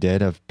what he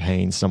did of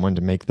paying someone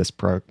to make this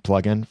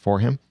plugin for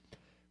him.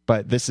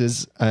 But this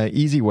is an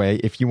easy way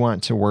if you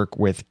want to work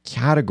with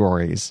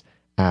categories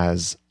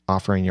as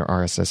offering your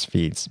RSS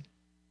feeds.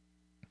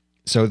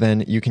 So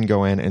then you can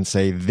go in and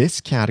say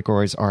this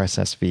category's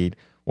RSS feed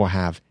will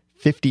have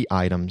 50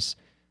 items,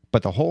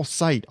 but the whole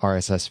site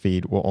RSS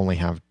feed will only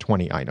have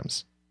 20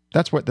 items.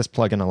 That's what this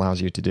plugin allows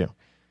you to do.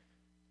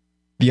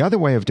 The other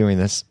way of doing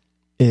this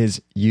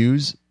is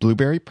use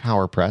Blueberry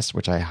PowerPress,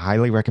 which I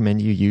highly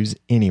recommend you use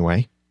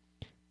anyway.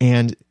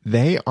 And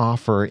they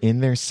offer in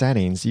their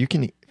settings, you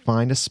can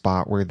find a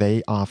spot where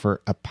they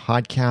offer a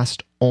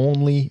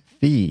podcast-only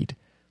feed.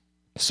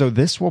 So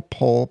this will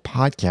pull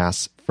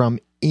podcasts from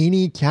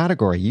any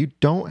category. You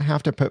don't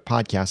have to put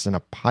podcasts in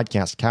a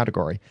podcast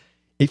category.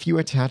 If you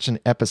attach an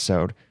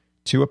episode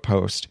to a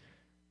post,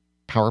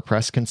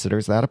 PowerPress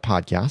considers that a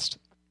podcast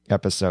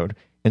episode,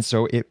 and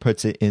so it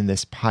puts it in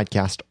this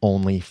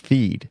podcast-only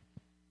feed.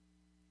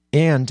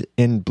 And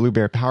in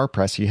Blueberry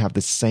PowerPress, you have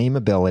the same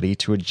ability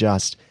to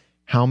adjust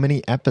how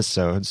many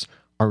episodes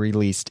are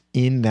released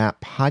in that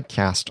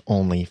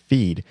podcast-only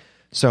feed.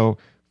 So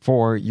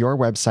for your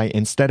website,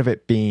 instead of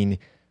it being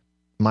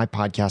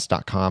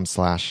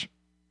mypodcast.com/a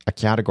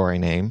category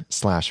name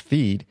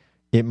 /feed,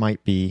 it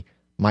might be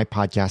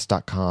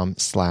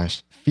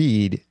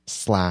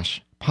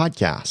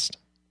mypodcast.com/feed/podcast.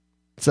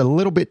 It's a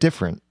little bit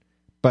different,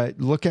 but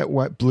look at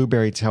what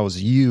Blueberry tells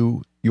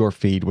you your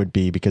feed would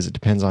be, because it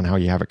depends on how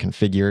you have it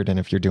configured and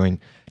if you're doing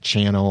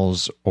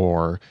channels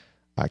or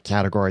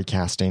category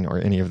casting or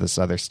any of this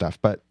other stuff.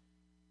 But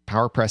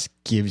PowerPress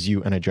gives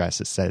you an address.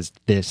 It says,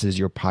 this is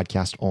your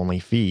podcast only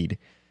feed.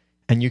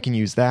 And you can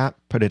use that,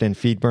 put it in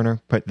Feedburner,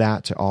 put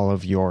that to all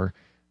of your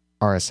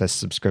RSS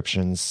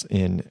subscriptions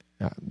in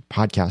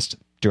podcast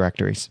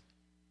directories.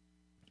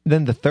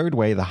 Then the third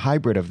way, the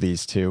hybrid of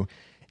these two,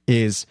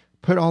 is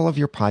put all of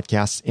your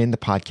podcasts in the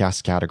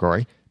podcast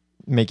category,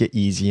 make it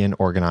easy and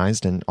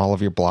organized, and all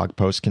of your blog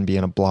posts can be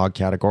in a blog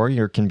category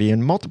or can be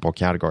in multiple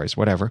categories,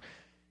 whatever.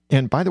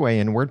 And by the way,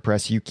 in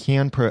WordPress, you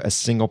can put a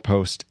single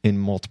post in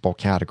multiple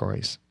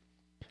categories.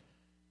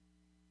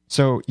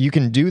 So you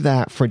can do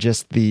that for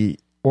just the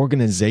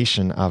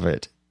organization of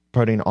it,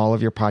 putting all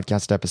of your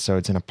podcast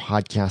episodes in a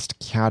podcast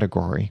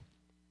category.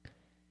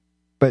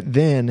 But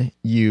then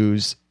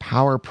use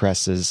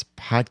PowerPress's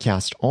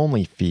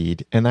podcast-only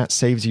feed, and that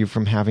saves you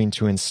from having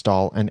to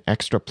install an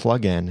extra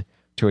plugin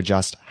to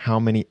adjust how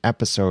many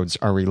episodes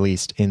are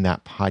released in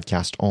that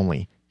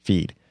podcast-only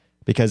feed.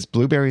 Because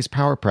Blueberry's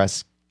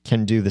PowerPress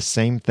can do the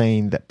same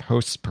thing that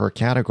posts per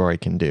category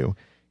can do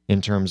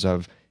in terms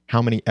of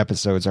how many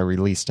episodes are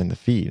released in the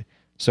feed.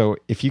 So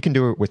if you can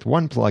do it with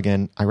one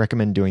plugin, I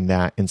recommend doing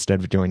that instead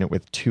of doing it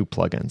with two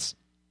plugins.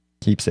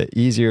 Keeps it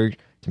easier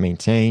to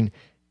maintain,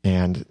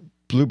 and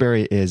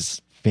Blueberry is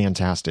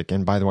fantastic.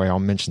 And by the way, I'll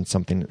mention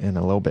something in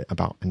a little bit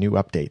about a new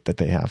update that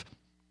they have.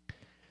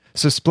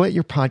 So split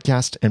your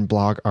podcast and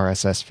blog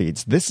RSS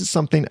feeds. This is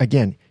something,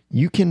 again,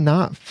 you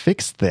cannot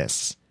fix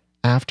this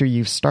after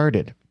you've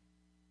started.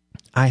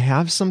 I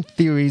have some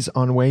theories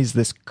on ways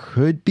this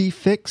could be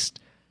fixed,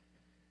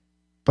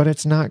 but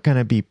it's not going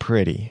to be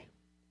pretty.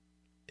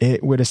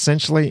 It would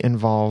essentially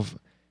involve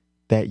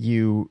that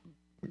you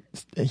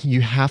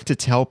have to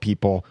tell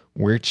people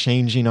we're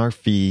changing our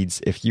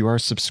feeds if you are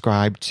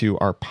subscribed to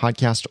our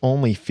podcast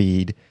only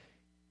feed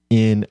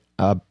in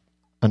an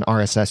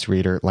RSS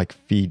reader like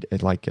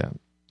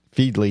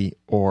Feedly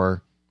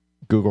or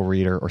Google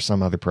Reader or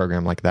some other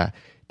program like that.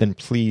 Then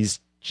please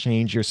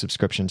change your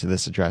subscription to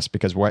this address,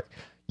 because what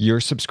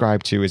you're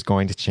subscribed to is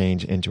going to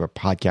change into a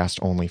podcast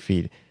only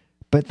feed.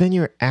 But then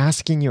you're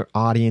asking your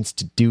audience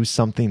to do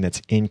something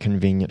that's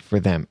inconvenient for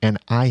them. And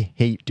I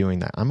hate doing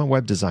that. I'm a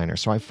web designer,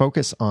 so I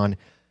focus on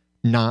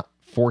not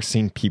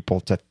forcing people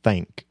to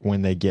think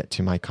when they get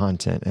to my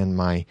content and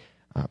my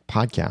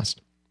podcast.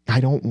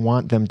 I don't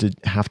want them to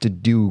have to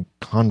do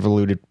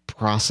convoluted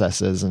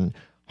processes and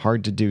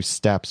hard to do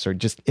steps or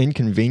just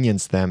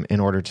inconvenience them in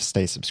order to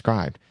stay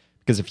subscribed.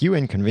 Because if you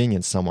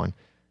inconvenience someone,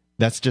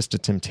 that's just a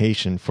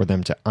temptation for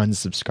them to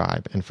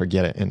unsubscribe and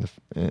forget it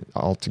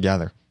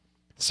altogether.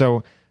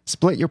 So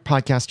split your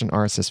podcast and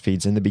RSS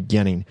feeds in the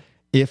beginning.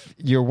 If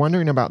you're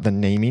wondering about the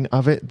naming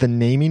of it, the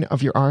naming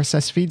of your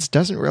RSS feeds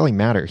doesn't really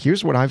matter.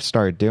 Here's what I've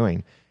started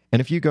doing. And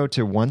if you go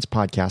to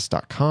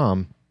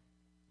oncepodcast.com,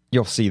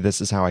 you'll see this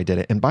is how I did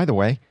it. And by the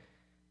way,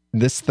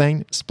 this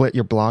thing, split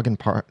your blog and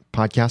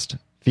podcast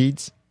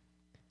feeds,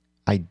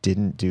 I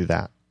didn't do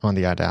that on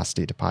the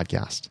Audacity to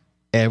podcast.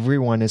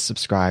 Everyone is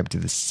subscribed to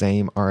the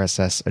same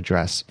RSS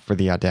address for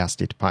the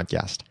Audacity to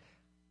podcast.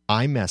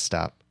 I messed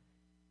up,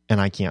 and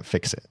I can't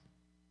fix it.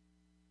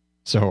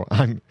 So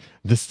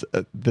this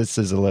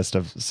is a list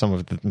of some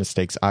of the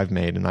mistakes I've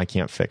made and I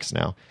can't fix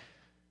now.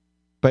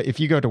 But if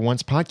you go to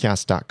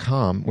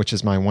oncepodcast.com, which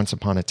is my Once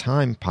Upon a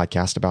Time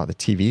podcast about the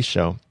TV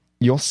show,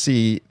 you'll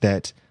see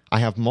that I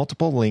have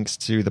multiple links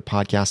to the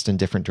podcast in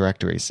different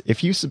directories.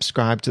 If you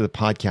subscribe to the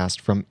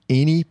podcast from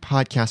any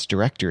podcast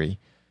directory,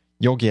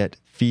 you'll get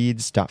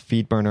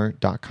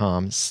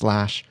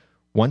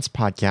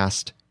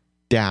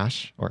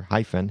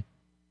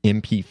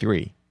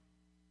feeds.feedburner.com/oncepodcast-MP3.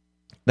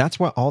 That's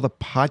what all the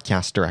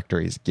podcast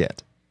directories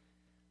get.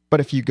 But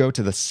if you go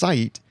to the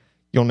site,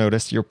 you'll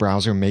notice your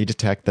browser may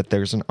detect that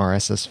there's an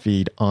RSS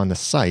feed on the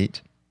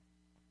site,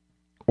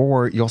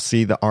 or you'll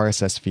see the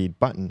RSS feed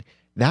button.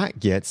 That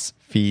gets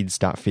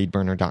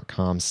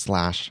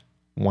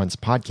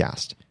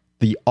feeds.feedburner.com/oncepodcast.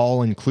 The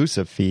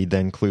all-inclusive feed that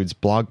includes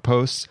blog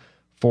posts,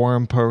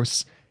 forum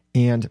posts,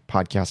 and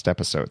podcast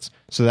episodes.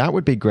 So that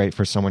would be great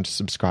for someone to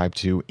subscribe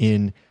to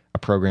in a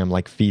program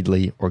like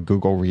Feedly or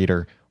Google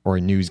Reader or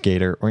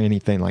NewsGator or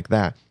anything like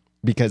that,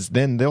 because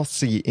then they'll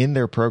see in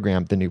their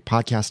program the new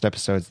podcast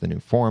episodes, the new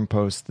forum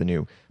posts, the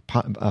new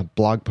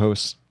blog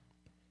posts,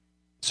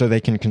 so they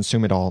can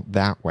consume it all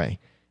that way.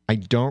 I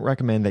don't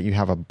recommend that you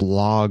have a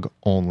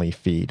blog-only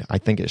feed. I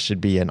think it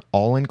should be an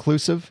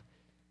all-inclusive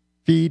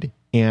feed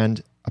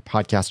and a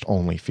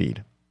podcast-only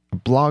feed. A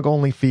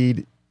blog-only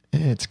feed,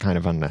 it's kind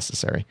of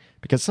unnecessary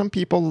because some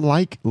people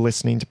like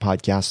listening to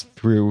podcasts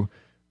through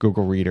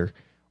Google Reader.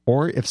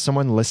 Or if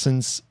someone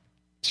listens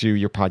to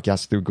your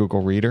podcast through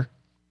Google Reader,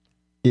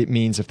 it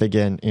means if they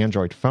get an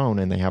Android phone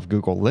and they have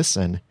Google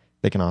Listen,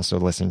 they can also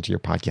listen to your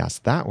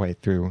podcast that way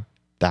through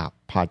that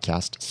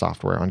podcast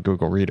software on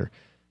Google Reader.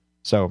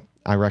 So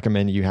I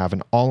recommend you have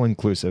an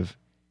all-inclusive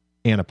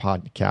and a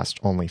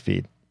podcast-only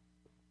feed.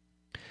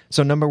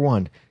 So number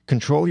 1,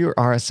 control your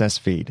RSS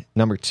feed.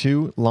 Number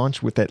 2,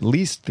 launch with at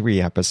least 3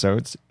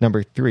 episodes.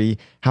 Number 3,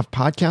 have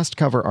podcast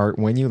cover art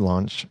when you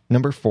launch.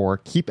 Number 4,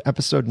 keep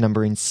episode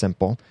numbering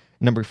simple.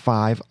 Number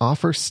 5,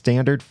 offer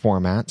standard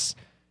formats.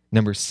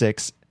 Number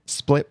 6,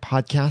 split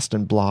podcast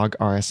and blog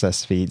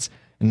RSS feeds.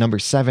 And number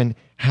 7,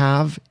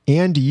 have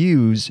and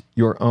use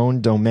your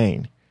own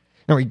domain.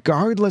 Now,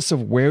 regardless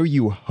of where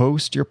you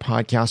host your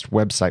podcast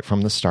website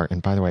from the start,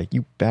 and by the way,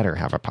 you better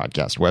have a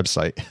podcast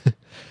website.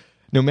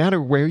 No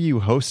matter where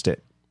you host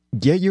it,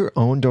 get your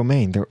own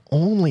domain. They're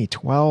only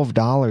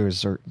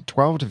 $12 or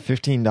 $12 to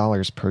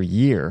 $15 per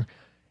year.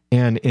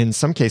 And in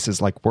some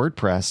cases like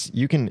WordPress,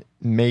 you can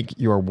make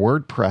your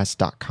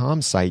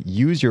WordPress.com site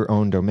use your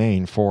own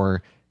domain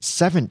for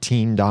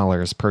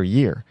 $17 per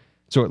year.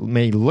 So it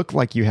may look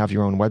like you have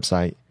your own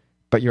website,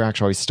 but you're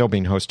actually still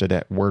being hosted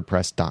at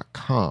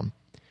WordPress.com.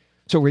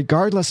 So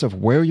regardless of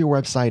where your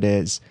website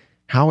is,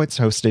 how it's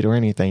hosted or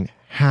anything,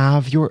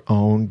 have your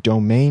own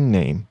domain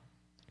name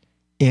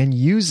and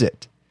use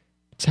it.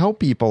 Tell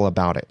people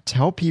about it.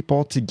 Tell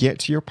people to get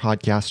to your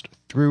podcast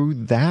through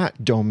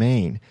that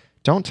domain.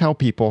 Don't tell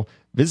people,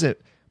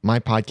 visit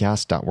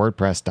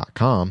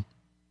mypodcast.wordpress.com.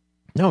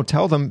 No,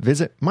 tell them,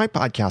 visit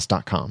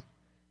mypodcast.com.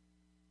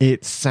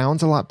 It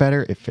sounds a lot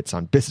better. It fits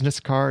on business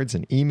cards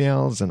and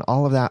emails and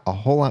all of that a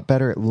whole lot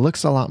better. It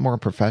looks a lot more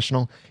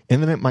professional,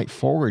 and then it might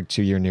forward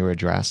to your new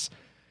address.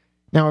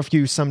 Now, if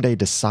you someday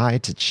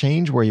decide to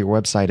change where your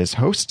website is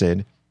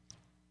hosted,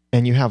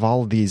 and you have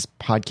all of these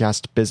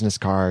podcast business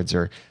cards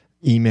or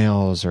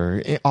emails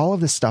or all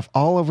of this stuff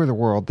all over the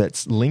world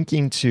that's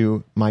linking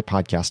to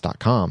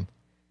mypodcast.com,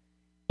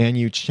 and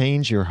you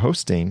change your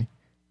hosting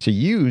to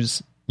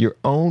use your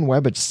own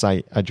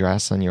website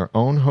address and your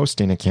own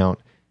hosting account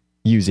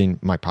using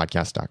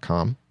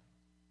mypodcast.com,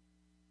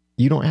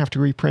 you don't have to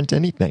reprint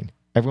anything.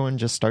 Everyone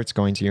just starts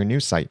going to your new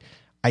site.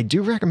 I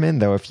do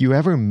recommend, though, if you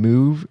ever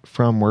move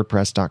from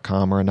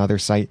WordPress.com or another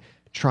site,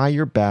 try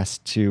your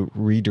best to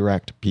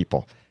redirect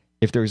people.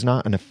 If there's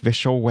not an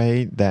official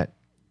way that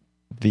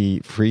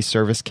the free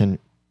service can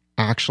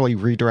actually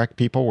redirect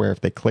people, where if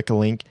they click a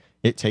link,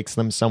 it takes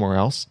them somewhere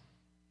else,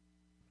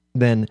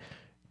 then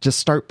just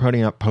start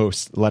putting up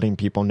posts letting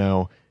people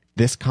know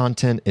this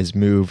content is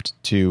moved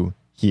to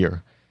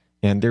here.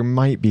 And there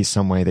might be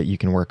some way that you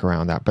can work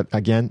around that. But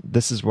again,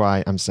 this is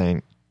why I'm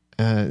saying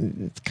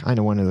it's kind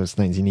of one of those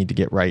things you need to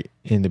get right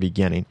in the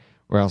beginning,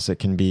 or else it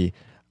can be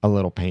a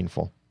little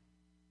painful.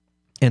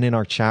 And in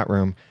our chat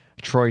room,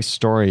 Troy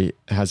Story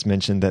has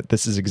mentioned that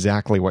this is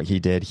exactly what he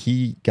did.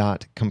 He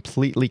got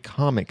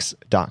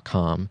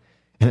completelycomics.com,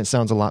 and it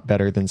sounds a lot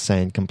better than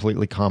saying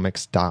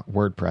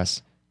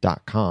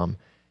completelycomics.wordpress.com.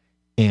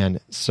 And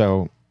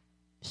so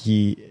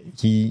he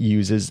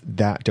uses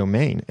that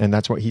domain, and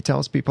that's what he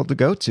tells people to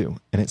go to.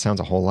 And it sounds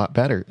a whole lot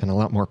better and a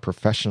lot more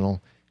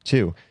professional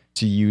too,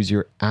 to use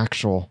your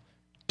actual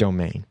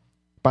domain.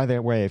 By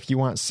the way, if you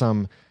want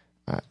some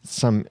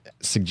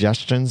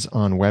suggestions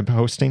on web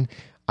hosting,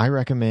 I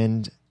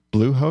recommend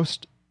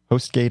Bluehost,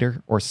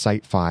 HostGator, or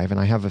Site5, and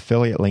I have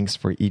affiliate links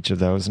for each of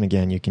those. And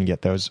again, you can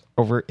get those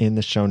over in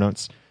the show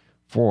notes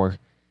for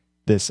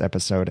this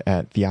episode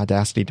at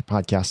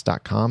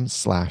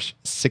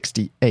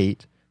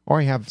theaudacitytopodcast.com/68, or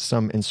I have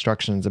some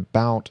instructions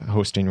about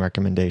hosting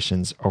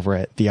recommendations over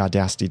at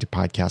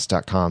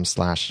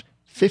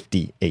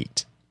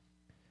theaudacitytopodcast.com/58.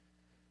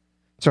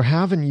 So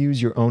have and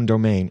use your own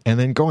domain. And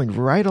then going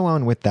right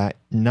along with that,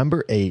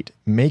 number 8,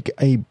 make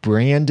a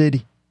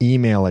branded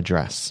email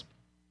address.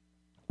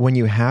 When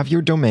you have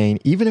your domain,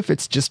 even if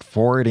it's just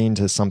forwarding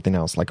to something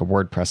else like a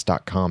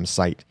WordPress.com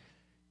site,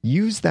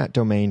 use that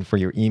domain for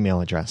your email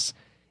address.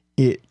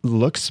 It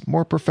looks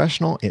more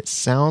professional, it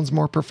sounds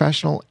more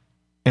professional,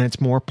 and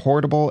it's more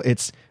portable,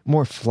 it's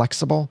more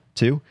flexible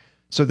too.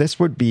 So this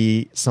would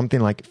be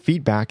something like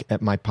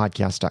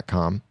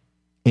feedback@mypodcast.com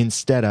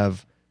instead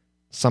of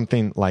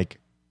something like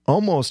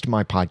almost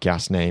my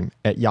podcast name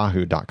at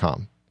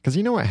yahoo.com. Because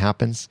you know what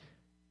happens?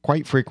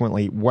 Quite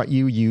frequently, what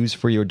you use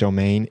for your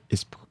domain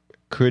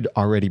could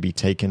already be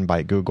taken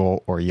by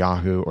Google or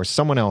Yahoo, or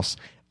someone else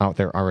out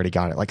there already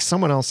got it. Like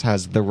someone else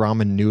has the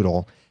ramen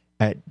noodle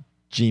at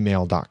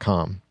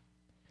gmail.com.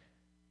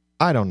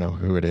 I don't know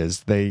who it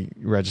is. They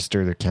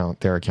registered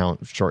their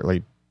account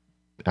shortly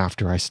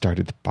after I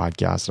started the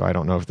podcast, so I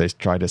don't know if they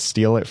tried to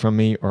steal it from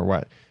me or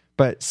what.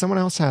 But someone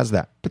else has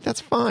that. But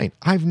that's fine.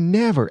 I've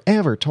never,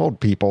 ever told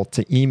people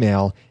to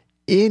email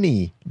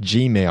any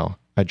Gmail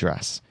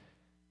address.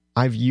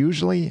 I've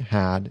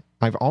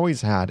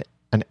always had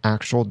an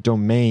actual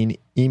domain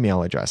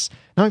email address.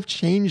 Now, I've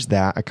changed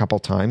that a couple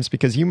times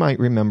because you might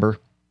remember,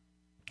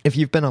 if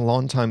you've been a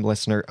longtime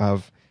listener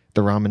of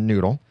the Ramen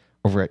Noodle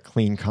over at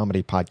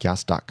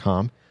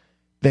cleancomedypodcast.com,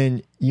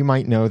 then you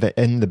might know that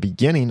in the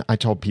beginning, I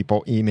told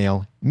people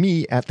email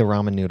me at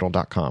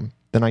theramenoodle.com.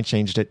 Then I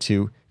changed it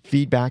to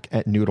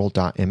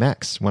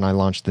feedback@noodle.mx. When I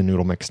launched the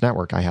Noodle Mix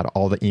Network, I had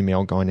all the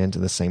email going into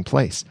the same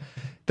place.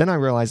 Then I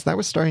realized that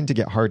was starting to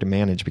get hard to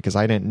manage because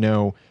I didn't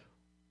know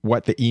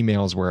what the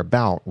emails were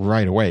about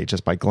right away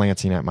just by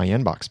glancing at my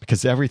inbox.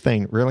 Because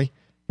everything, really,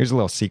 here's a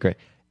little secret.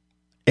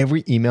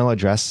 Every email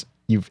address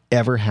you've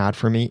ever had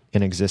for me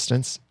in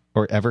existence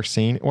or ever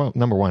seen, well,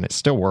 number one, it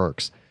still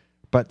works,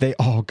 but they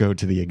all go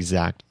to the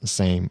exact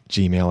same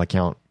Gmail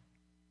account.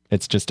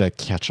 It's just a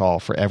catch-all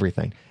for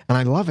everything. And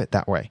I love it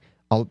that way.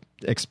 I'll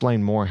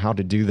explain more how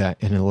to do that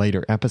in a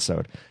later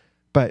episode.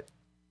 But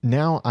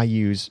now I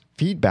use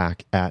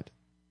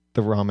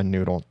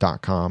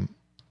feedback@theramenoodle.com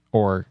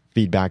or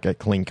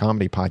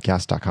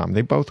feedback@cleancomedypodcast.com.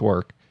 They both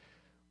work.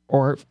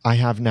 Or I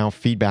have now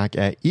feedback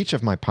at each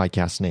of my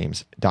podcast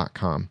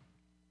names.com.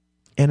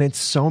 And it's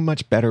so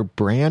much better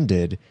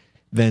branded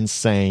than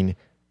saying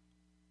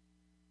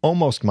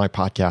almost my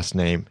podcast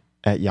name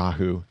at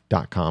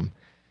yahoo.com.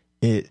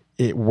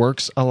 It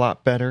works a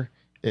lot better.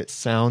 It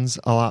sounds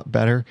a lot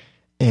better.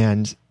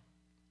 And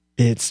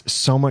it's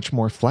so much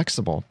more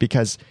flexible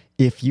because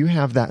if you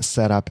have that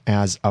set up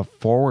as a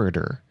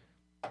forwarder,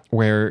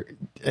 where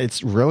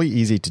it's really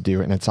easy to do,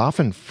 and it's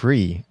often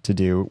free to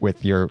do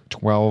with your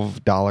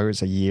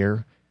 $12 a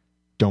year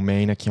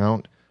domain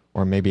account,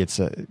 or maybe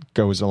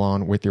goes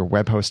along with your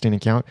web hosting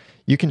account,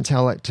 you can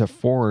tell it to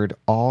forward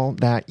all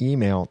that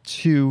email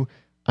to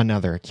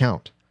another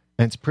account.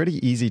 And it's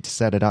pretty easy to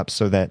set it up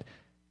so that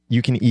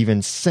you can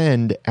even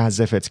send as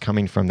if it's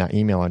coming from that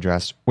email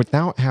address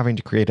without having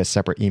to create a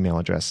separate email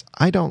address.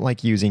 I don't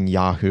like using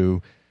Yahoo,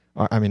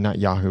 not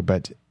Yahoo,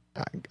 but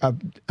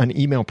an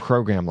email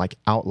program like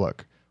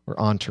Outlook or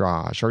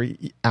Entourage or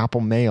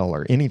Apple Mail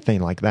or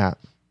anything like that.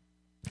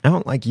 I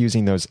don't like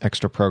using those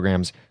extra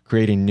programs,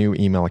 creating new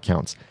email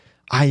accounts.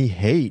 I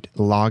hate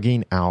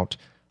logging out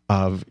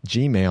of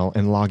Gmail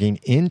and logging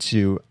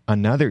into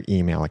another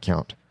email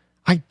account.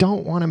 I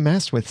don't want to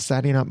mess with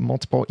setting up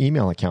multiple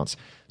email accounts.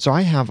 So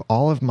I have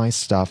all of my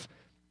stuff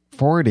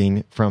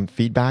forwarding from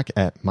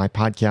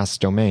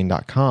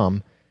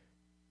feedback@mypodcastdomain.com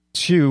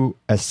to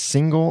a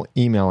single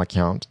email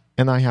account,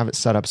 and I have it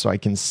set up so I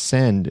can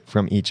send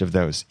from each of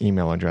those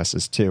email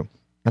addresses too.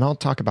 And I'll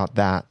talk about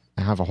that.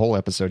 I have a whole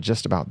episode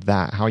just about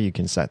that, how you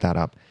can set that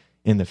up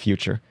in the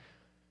future.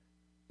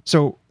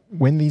 So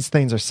when these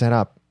things are set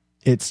up,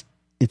 it's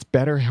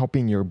better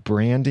helping your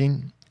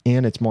branding,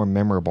 and it's more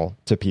memorable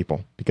to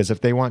people, because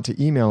if they want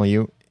to email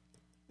you,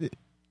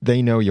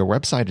 they know your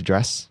website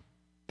address.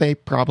 They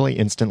probably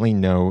instantly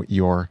know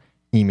your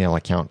email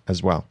account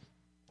as well.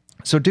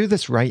 So do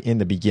this right in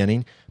the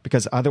beginning,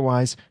 because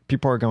otherwise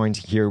people are going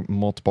to hear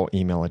multiple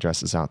email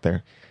addresses out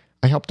there.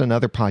 I helped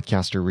another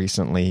podcaster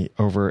recently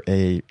over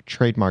a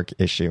trademark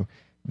issue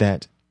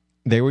that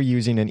they were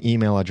using an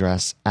email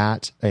address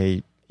at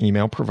a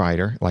email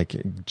provider like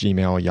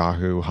Gmail,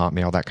 Yahoo,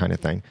 Hotmail, that kind of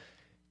thing.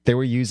 They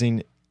were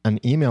using an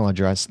email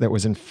address that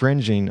was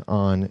infringing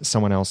on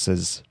someone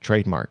else's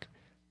trademark.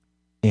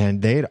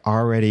 And they'd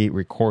already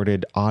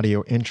recorded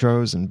audio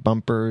intros and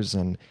bumpers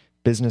and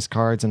business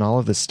cards and all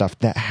of this stuff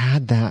that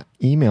had that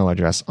email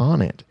address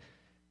on it,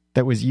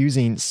 that was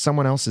using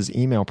someone else's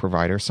email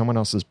provider, someone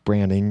else's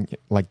branding,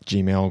 like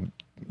Gmail,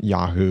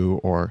 Yahoo,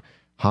 or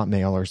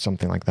Hotmail, or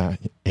something like that,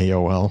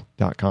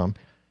 AOL.com,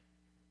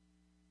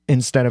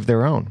 instead of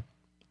their own.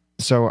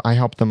 So I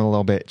helped them a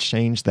little bit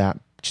change that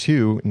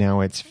to,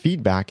 now it's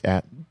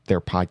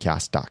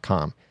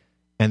feedback@theirpodcast.com.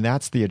 And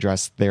that's the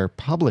address they're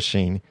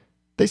publishing.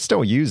 They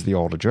still use the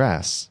old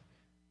address,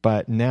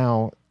 but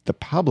now the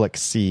public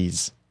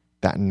sees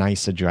that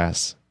nice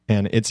address.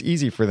 And it's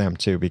easy for them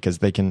too, because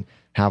they can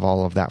have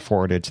all of that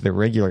forwarded to their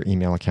regular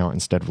email account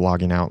instead of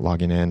logging out,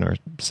 logging in, or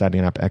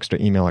setting up extra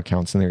email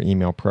accounts in their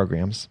email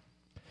programs.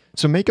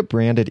 So make a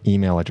branded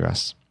email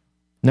address.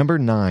 Number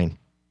 9,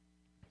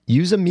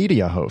 use a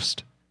media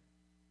host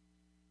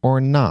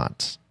or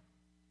not.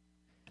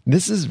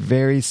 This is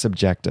very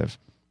subjective.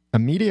 A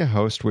media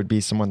host would be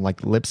someone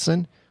like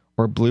Libsyn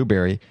or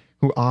Blueberry,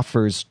 who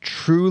offers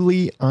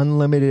truly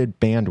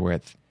unlimited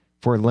bandwidth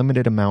for a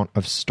limited amount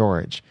of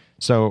storage.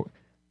 So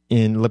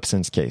in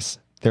Libsyn's case,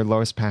 their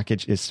lowest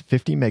package is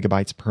 50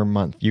 megabytes per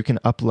month. You can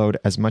upload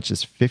as much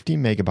as 50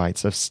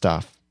 megabytes of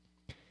stuff,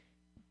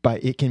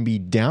 but it can be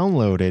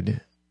downloaded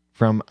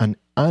from an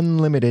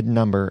unlimited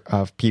number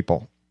of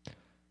people.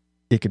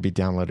 It could be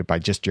downloaded by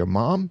just your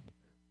mom,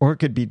 or it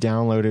could be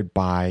downloaded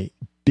by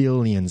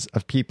billions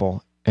of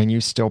people, and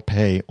you still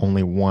pay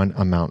only one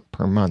amount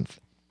per month.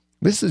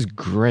 This is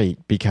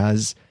great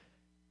because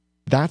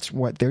that's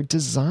what they're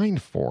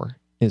designed for,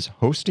 is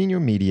hosting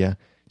your media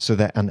so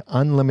that an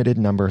unlimited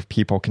number of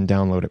people can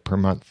download it per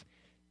month.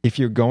 If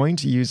you're going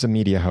to use a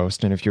media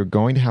host, and if you're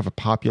going to have a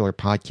popular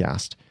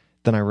podcast,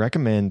 then I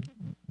recommend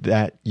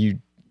that you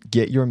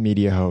get your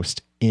media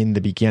host in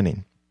the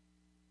beginning.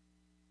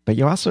 But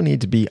you also need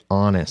to be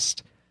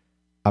honest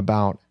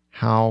about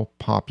how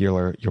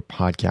popular your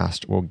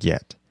podcast will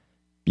get.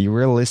 Be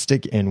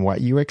realistic in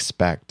what you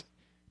expect,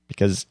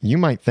 because you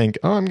might think,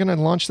 oh, I'm going to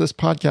launch this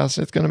podcast.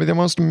 It's going to be the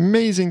most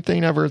amazing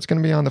thing ever. It's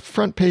going to be on the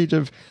front page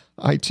of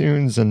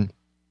iTunes, and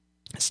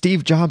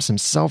Steve Jobs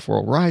himself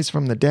will rise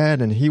from the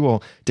dead, and he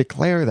will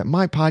declare that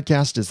my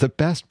podcast is the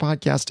best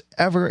podcast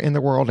ever in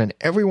the world, and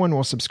everyone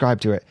will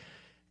subscribe to it.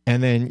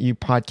 And then you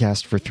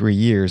podcast for 3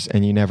 years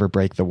and you never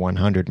break the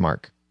 100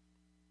 mark.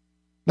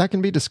 That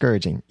can be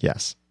discouraging.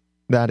 Yes,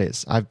 that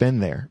is. I've been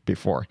there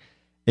before.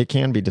 It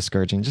can be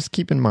discouraging. Just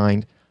keep in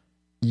mind,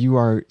 you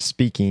are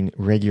speaking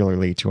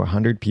regularly to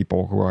 100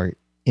 people who are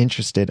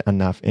interested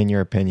enough in your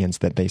opinions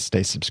that they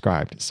stay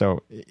subscribed.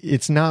 So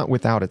it's not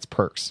without its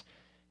perks.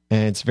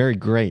 And it's very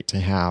great to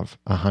have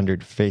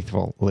 100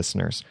 faithful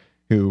listeners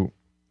who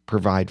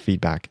provide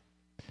feedback.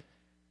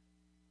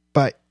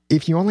 But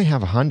if you only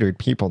have 100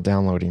 people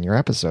downloading your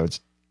episodes,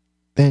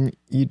 then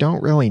you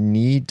don't really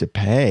need to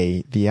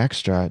pay the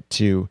extra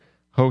to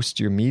host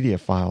your media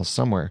files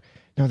somewhere.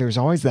 Now, there's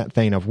always that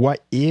thing of,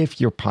 what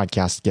if your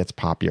podcast gets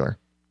popular?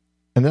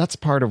 And that's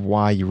part of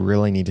why you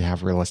really need to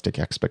have realistic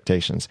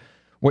expectations.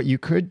 What you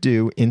could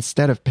do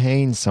instead of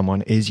paying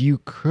someone is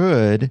you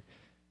could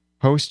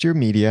host your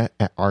media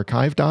at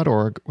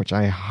archive.org, which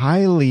I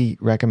highly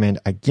recommend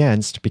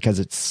against because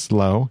it's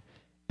slow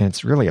and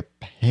it's really a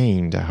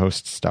pain to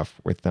host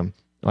stuff with them.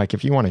 Like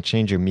if you want to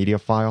change your media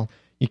file,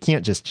 you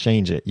can't just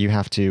change it. You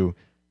have to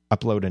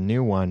upload a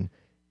new one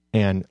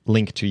and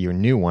link to your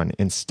new one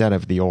instead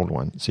of the old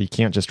one. So you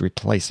can't just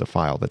replace a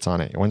file that's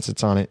on it. Once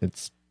it's on it,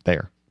 it's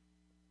there.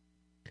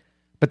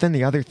 But then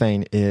the other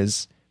thing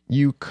is,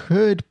 you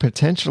could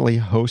potentially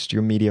host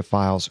your media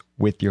files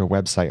with your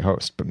website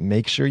host, but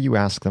make sure you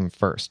ask them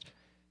first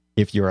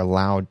if you're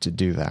allowed to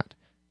do that.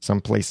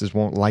 Some places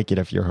won't like it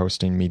if you're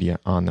hosting media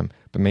on them,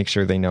 but make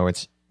sure they know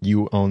it's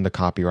you own the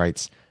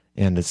copyrights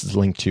and this is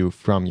linked to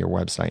from your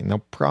website, and they'll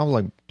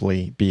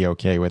probably be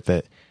okay with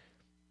it.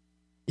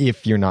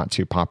 if you're not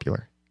too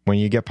popular. When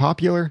you get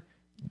popular,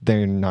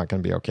 they're not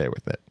going to be okay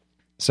with it.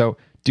 So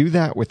do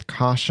that with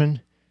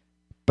caution,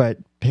 but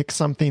pick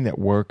something that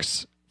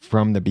works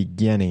from the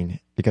beginning,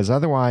 because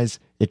otherwise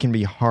it can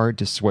be hard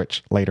to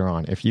switch later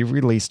on. If you've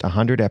released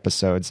 100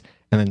 episodes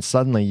and then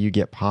suddenly you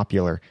get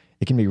popular,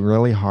 it can be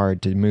really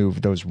hard to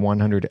move those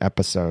 100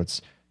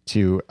 episodes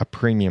to a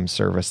premium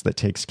service that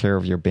takes care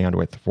of your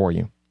bandwidth for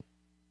you.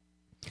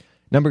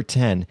 Number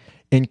 10,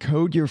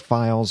 encode your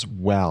files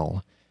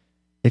well.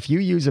 If you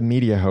use a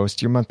media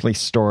host, your monthly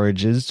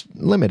storage is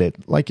limited.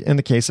 Like in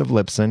the case of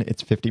Libsyn,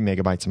 it's 50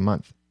 megabytes a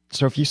month.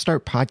 So if you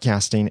start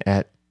podcasting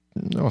at,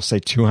 I'll say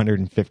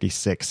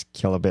 256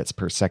 kilobits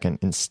per second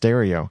in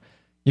stereo,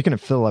 you're going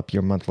to fill up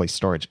your monthly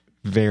storage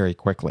very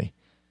quickly.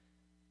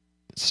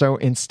 So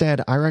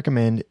instead, I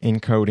recommend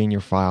encoding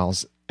your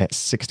files at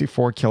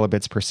 64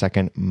 kilobits per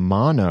second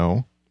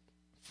mono.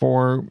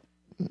 For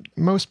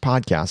most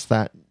podcasts,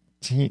 that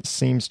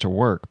seems to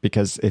work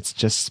because it's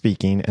just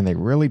speaking and they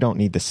really don't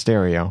need the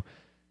stereo.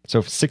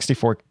 So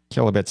 64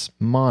 kilobits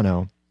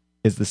mono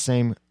is the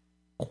same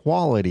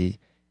quality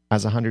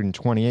as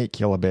 128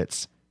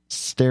 kilobits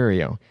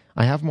stereo.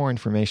 I have more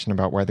information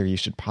about whether you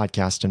should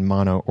podcast in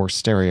mono or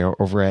stereo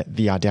over at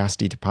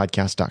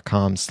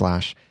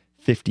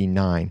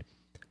theaudacitytopodcast.com/59.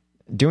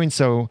 Doing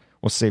so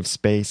will save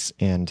space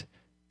and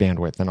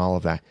bandwidth and all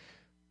of that.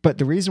 But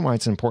the reason why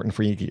it's important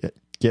for you to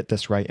get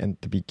this right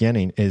at the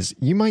beginning is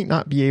you might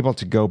not be able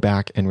to go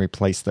back and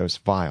replace those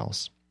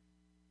files,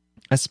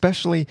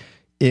 especially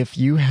if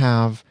you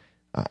have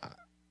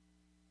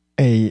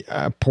a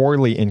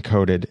poorly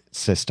encoded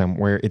system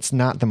where it's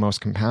not the most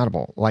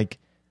compatible, like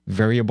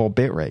variable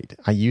bitrate.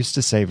 I used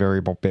to say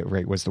variable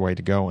bitrate was the way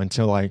to go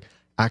until I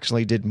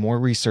actually did more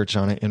research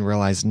on it and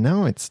realized,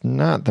 no, it's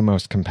not the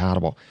most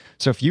compatible.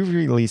 So if you've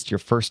released your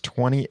first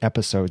 20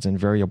 episodes in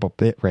variable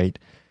bitrate,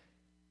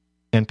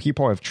 and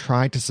people have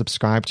tried to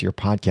subscribe to your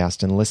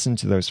podcast and listen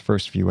to those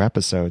first few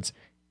episodes,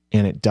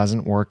 and it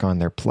doesn't work on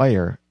their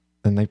player,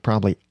 then they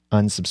probably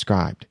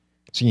unsubscribed.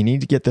 So you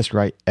need to get this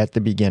right at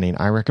the beginning.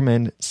 I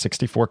recommend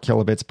 64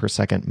 kilobits per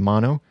second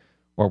mono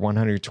or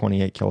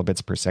 128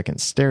 kilobits per second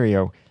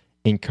stereo.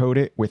 Encode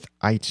it with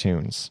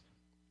iTunes.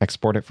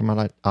 Export it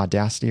from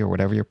Audacity or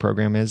whatever your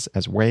program is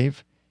as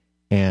WAV,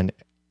 and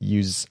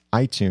use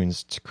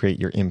iTunes to create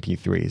your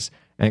MP3s.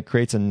 And it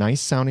creates a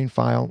nice sounding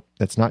file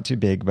that's not too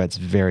big, but it's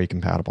very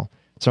compatible.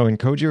 So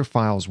encode your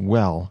files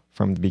well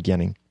from the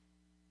beginning.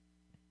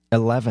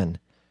 11,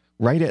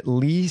 write at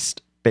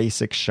least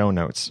basic show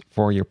notes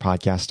for your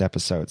podcast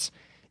episodes.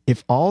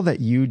 If all that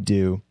you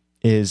do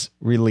is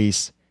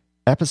release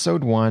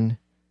episode 1,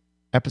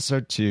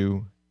 episode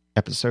 2,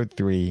 episode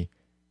 3,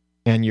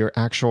 and your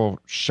actual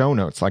show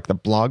notes, like the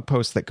blog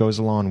post that goes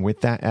along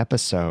with that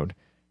episode,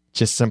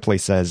 just simply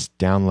says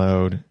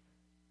download,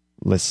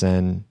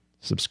 listen,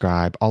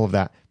 subscribe, all of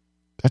that,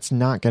 that's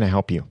not going to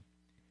help you.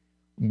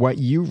 What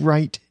you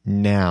write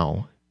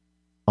now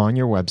on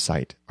your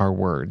website are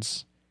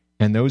words,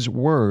 and those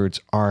words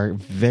are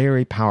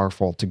very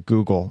powerful to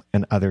Google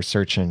and other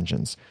search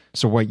engines.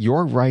 So what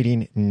you're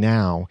writing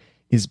now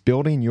is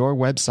building your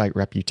website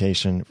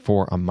reputation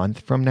for a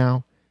month from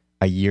now,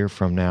 a year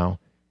from now,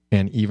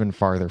 and even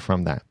farther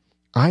from that.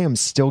 I am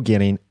still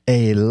getting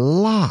a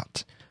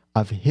lot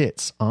of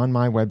hits on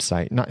my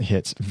website, not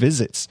hits,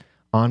 visits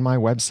on my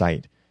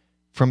website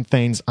from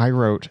things I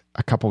wrote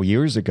a couple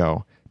years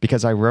ago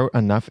because I wrote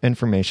enough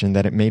information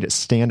that it made it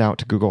stand out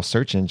to Google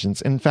search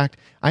engines. In fact,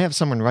 I have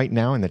someone right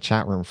now in the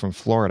chat room from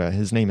Florida,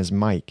 his name is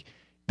Mike,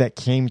 that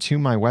came to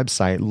my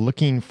website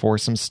looking for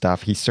some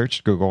stuff. He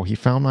searched Google, he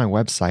found my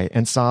website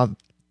and saw,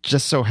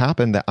 just so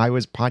happened that I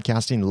was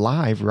podcasting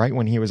live right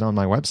when he was on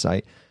my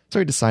website. So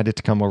he decided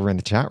to come over in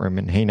the chat room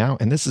and hang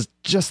out. And this is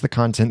just the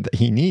content that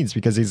he needs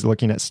because he's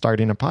looking at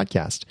starting a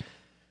podcast.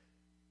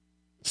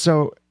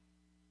 So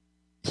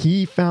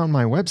he found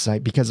my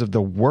website because of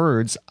the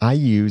words I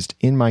used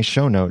in my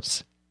show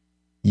notes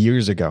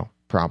years ago,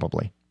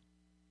 probably.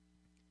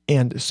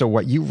 And so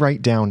what you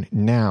write down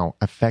now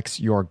affects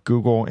your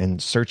Google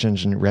and search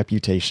engine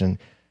reputation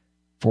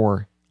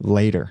for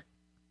later.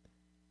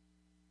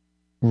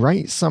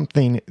 Write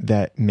something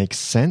that makes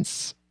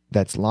sense,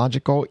 that's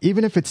logical,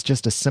 even if it's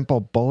just a simple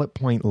bullet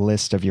point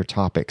list of your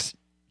topics.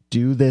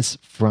 Do this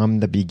from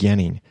the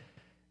beginning,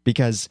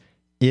 because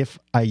if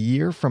a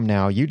year from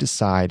now you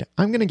decide,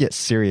 I'm going to get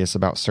serious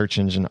about search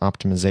engine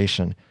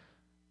optimization,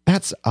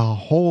 that's a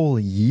whole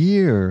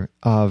year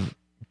of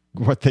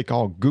what they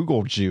call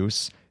Google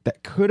juice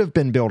that could have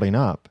been building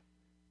up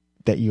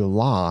that you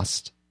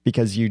lost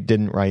because you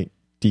didn't write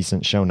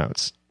decent show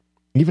notes.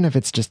 Even if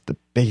it's just the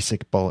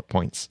basic bullet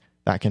points,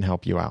 that can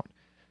help you out.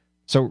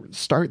 So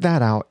start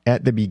that out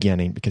at the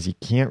beginning because you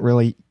can't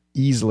really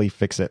easily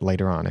fix it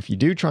later on. If you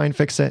do try and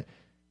fix it,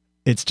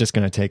 it's just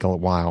going to take a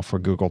while for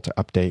Google to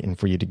update and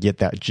for you to get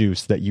that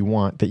juice that you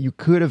want that you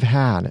could have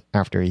had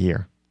after a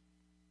year.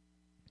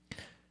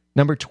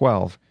 Number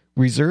 12,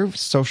 reserve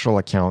social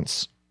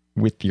accounts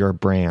with your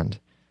brand.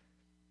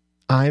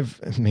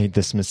 I've made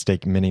this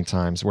mistake many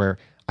times where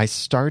I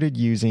started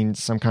using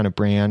some kind of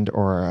brand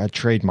or a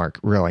trademark,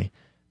 really,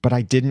 but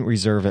I didn't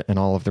reserve it in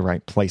all of the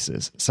right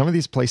places. Some of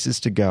these places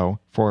to go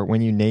for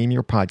when you name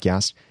your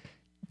podcast,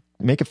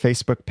 make a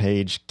Facebook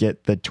page,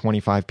 get the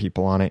 25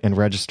 people on it, and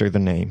register the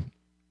name.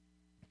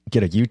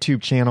 Get a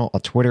YouTube channel, a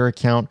Twitter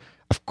account,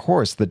 of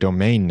course, the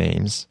domain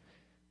names.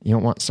 You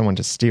don't want someone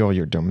to steal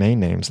your domain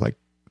names like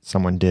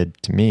someone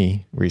did to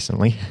me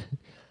recently.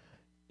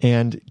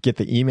 And get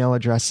the email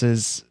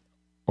addresses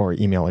or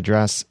email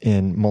address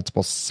in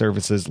multiple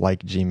services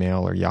like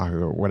Gmail or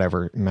Yahoo or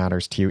whatever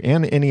matters to you,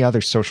 and any other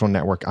social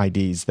network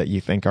IDs that you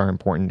think are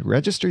important.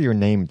 Register your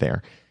name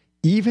there.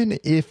 Even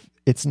if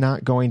it's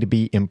not going to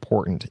be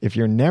important, if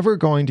you're never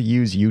going to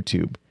use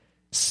YouTube,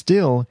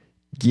 still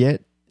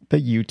get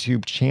the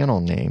YouTube channel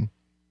name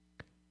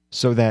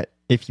so that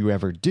if you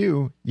ever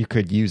do, you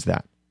could use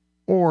that.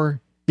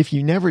 Or if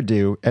you never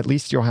do, at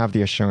least you'll have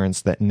the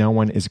assurance that no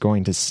one is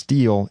going to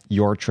steal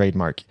your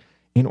trademark.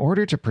 In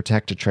order to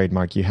protect a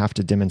trademark, you have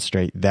to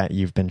demonstrate that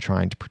you've been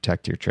trying to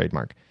protect your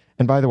trademark.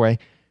 And by the way,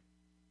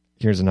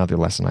 here's another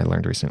lesson I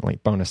learned recently.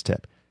 Bonus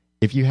tip.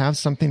 If you have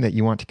something that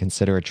you want to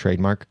consider a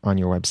trademark on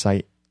your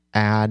website,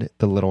 add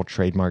the little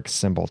trademark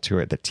symbol to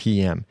it, the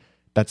TM.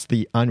 That's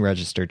the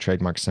unregistered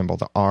trademark symbol.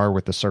 The R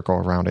with the circle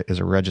around it is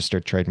a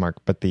registered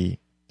trademark, but the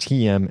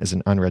TM is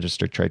an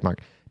unregistered trademark.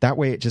 That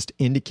way it just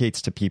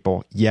indicates to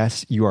people,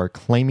 yes, you are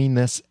claiming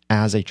this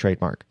as a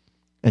trademark.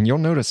 And you'll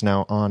notice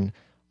now on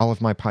all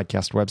of my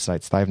podcast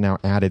websites that I've now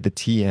added the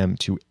TM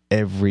to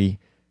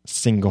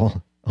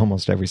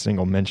almost every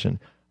single mention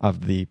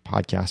of the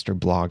podcast or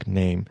blog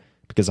name,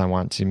 because I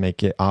want to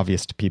make it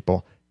obvious to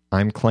people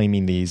I'm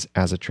claiming these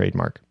as a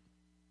trademark.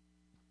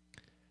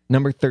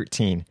 Number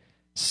 13,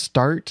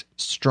 start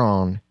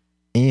strong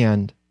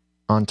and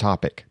on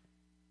topic.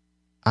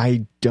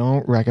 I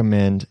don't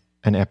recommend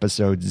an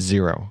episode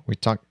 0.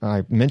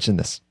 I mentioned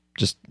this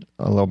just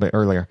a little bit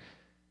earlier.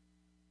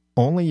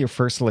 Only your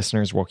first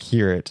listeners will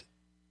hear it.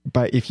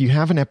 But if you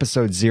have an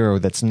episode 0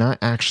 that's not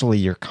actually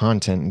your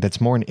content, that's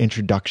more an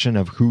introduction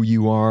of who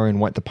you are and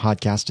what the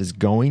podcast is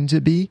going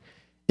to be,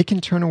 it can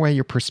turn away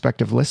your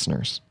prospective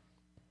listeners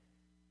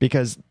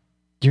because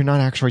you're not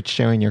actually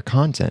sharing your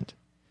content.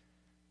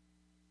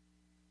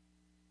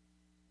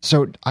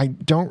 So I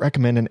don't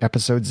recommend an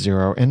episode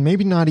 0, and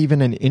maybe not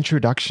even an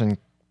introduction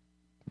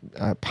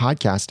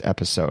podcast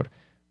episode.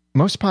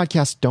 Most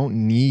podcasts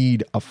don't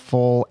need a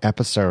full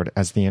episode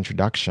as the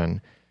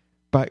introduction,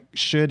 but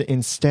should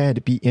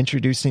instead be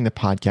introducing the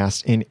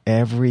podcast in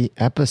every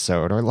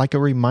episode, or like a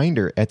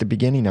reminder at the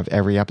beginning of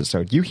every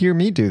episode. You hear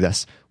me do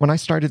this. When I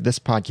started this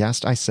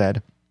podcast, I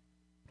said,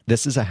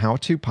 this is a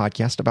how-to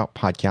podcast about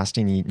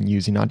podcasting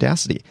using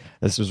Audacity.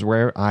 This is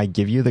where I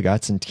give you the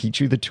guts and teach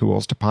you the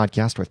tools to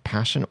podcast with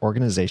passion,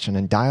 organization,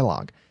 and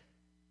dialogue.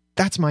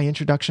 That's my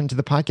introduction to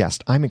the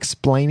podcast. I'm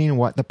explaining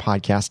what the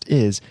podcast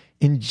is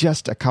in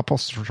just a couple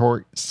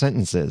short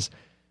sentences.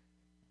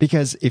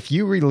 Because if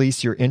you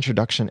release your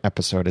introduction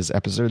episode as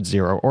episode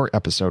 0 or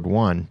episode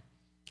 1,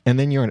 and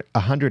then you're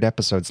 100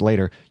 episodes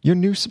later, your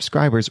new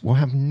subscribers will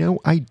have no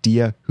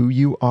idea who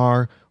you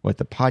are, what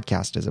the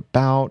podcast is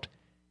about,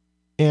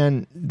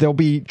 and they'll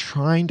be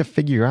trying to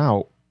figure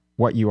out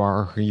what you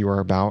are or who you are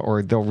about,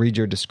 or they'll read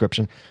your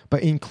description.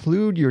 But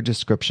include your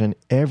description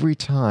every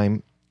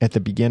time at the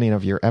beginning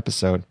of your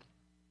episode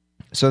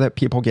so that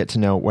people get to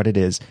know what it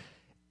is.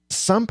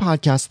 Some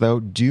podcasts,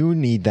 though, do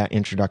need that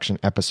introduction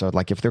episode.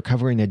 Like if they're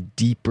covering a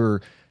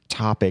deeper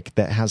topic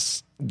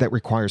that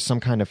requires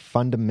some kind of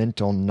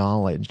fundamental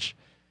knowledge,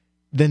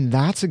 then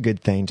that's a good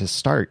thing to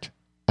start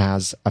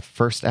as a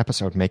first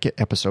episode. Make it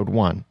episode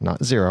 1,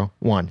 not 0,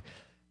 1.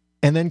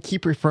 And then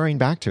keep referring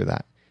back to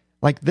that.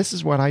 Like this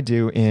is what I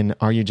do in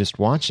Are You Just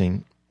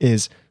Watching,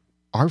 is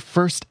our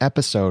first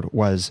episode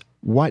was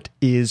What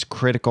is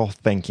Critical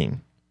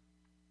Thinking?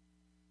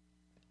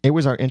 It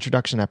was our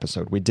introduction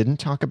episode. We didn't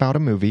talk about a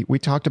movie. We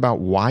talked about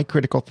why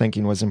critical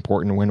thinking was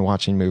important when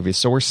watching movies.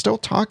 So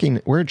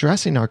we're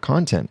addressing our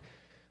content,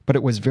 but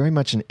it was very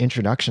much an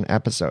introduction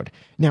episode.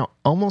 Now,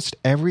 almost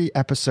every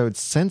episode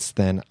since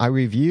then, I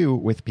review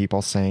with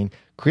people saying,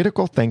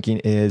 critical thinking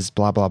is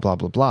blah, blah, blah,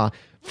 blah, blah.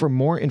 For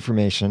more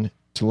information,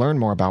 to learn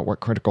more about what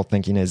critical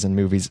thinking is in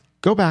movies,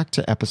 go back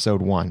to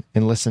episode 1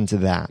 and listen to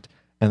that,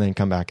 and then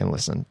come back and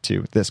listen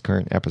to this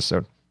current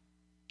episode.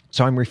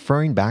 So I'm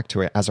referring back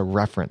to it as a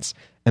reference.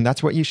 And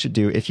that's what you should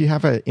do. If you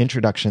have an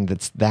introduction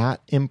that's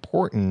that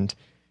important,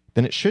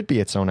 then it should be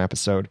its own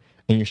episode,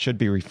 and you should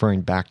be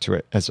referring back to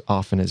it as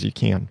often as you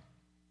can.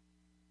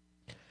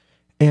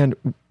 And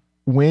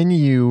when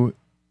you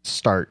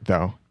start,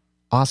 though,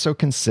 also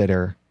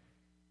consider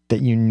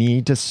that you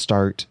need to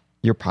start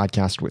your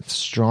podcast with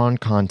strong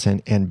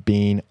content and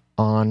being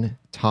on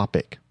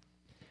topic.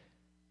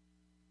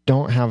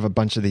 Don't have a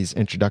bunch of these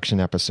introduction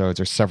episodes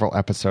or several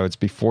episodes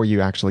before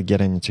you actually get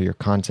into your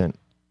content.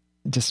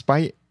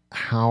 Despite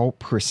how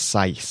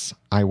precise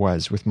I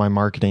was with my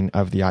marketing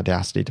of the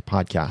Audacity to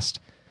podcast,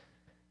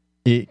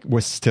 it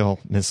was still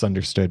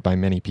misunderstood by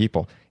many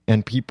people.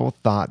 And people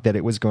thought that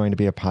it was going to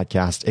be a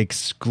podcast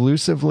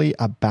exclusively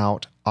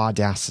about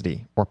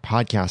Audacity or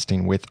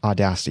podcasting with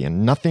Audacity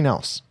and nothing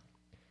else.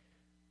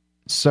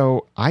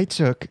 So I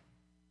took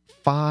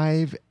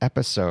 5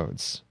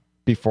 episodes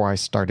before I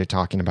started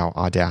talking about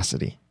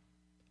Audacity.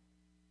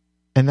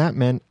 And that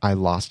meant I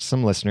lost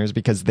some listeners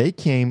because they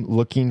came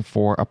looking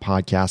for a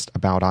podcast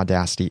about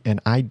Audacity, and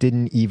I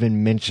didn't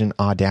even mention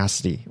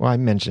Audacity. Well, I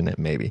mentioned it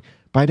maybe,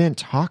 but I didn't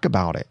talk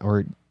about it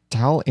or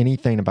tell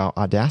anything about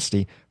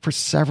Audacity for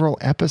several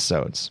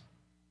episodes.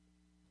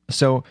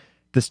 So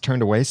this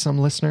turned away some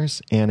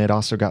listeners, and it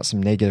also got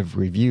some negative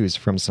reviews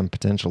from some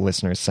potential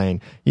listeners saying,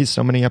 he's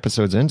so many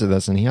episodes into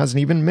this and he hasn't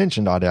even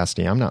mentioned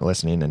Audacity. I'm not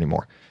listening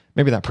anymore.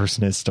 Maybe that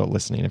person is still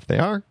listening. If they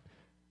are,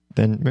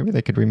 then maybe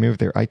they could remove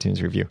their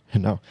iTunes review.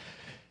 No.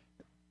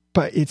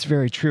 But it's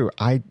very true.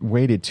 I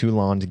waited too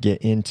long to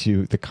get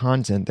into the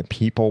content that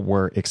people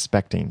were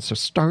expecting. So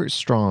start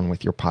strong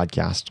with your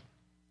podcast.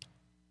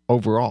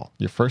 Overall,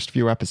 your first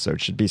few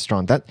episodes should be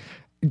strong.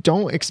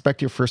 Don't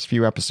expect your first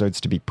few episodes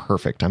to be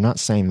perfect. I'm not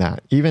saying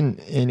that. Even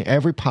in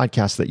every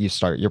podcast that you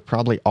start, you're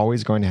probably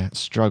always going to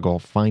struggle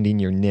finding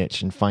your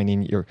niche and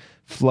finding your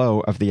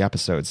flow of the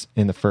episodes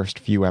in the first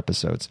few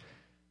episodes.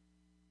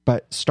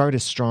 But start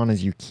as strong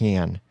as you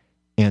can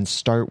and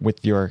start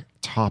with your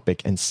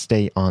topic and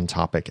stay on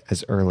topic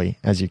as early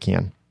as you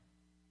can.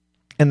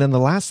 And then the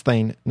last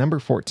thing, number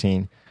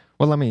 14,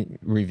 well, let me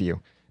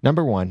review.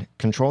 Number 1,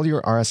 control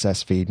your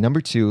RSS feed. Number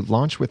 2,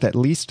 launch with at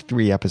least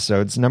 3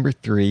 episodes. Number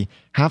 3,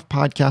 have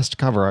podcast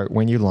cover art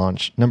when you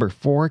launch. Number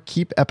 4,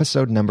 keep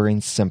episode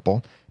numbering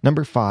simple.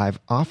 Number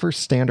 5, offer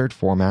standard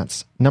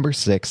formats. Number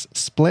 6,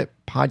 split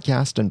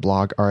podcast and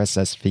blog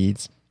RSS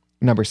feeds.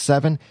 Number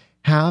 7,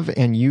 have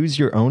and use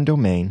your own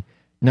domain.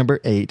 Number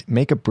 8,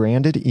 make a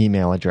branded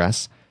email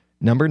address.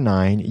 Number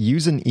 9,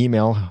 use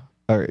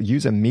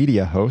a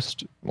media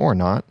host or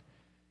not.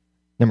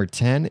 Number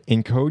 10,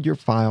 encode your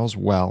files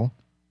well.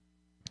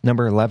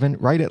 Number 11,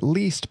 write at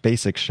least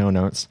basic show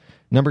notes.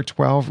 Number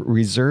 12,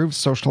 reserve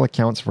social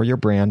accounts for your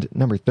brand.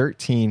 Number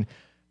 13,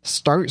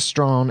 start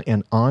strong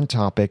and on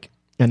topic.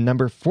 And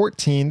number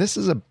 14, this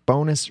is a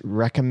bonus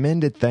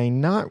recommended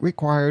thing, not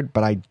required,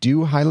 but I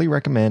do highly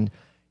recommend,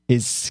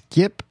 is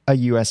skip a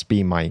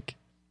USB mic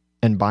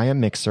and buy a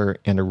mixer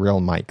and a real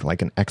mic,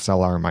 like an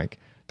XLR mic.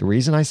 The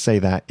reason I say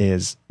that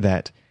is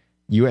that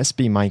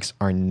USB mics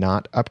are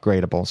not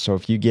upgradable. So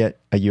if you get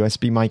a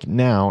USB mic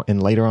now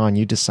and later on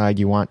you decide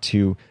you want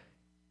to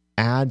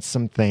add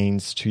some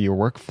things to your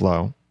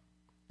workflow,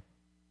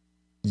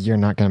 you're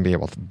not going to be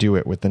able to do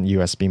it with a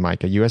USB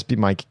mic. A USB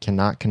mic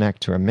cannot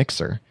connect to a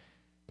mixer.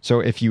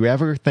 So if you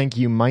ever think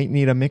you might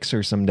need a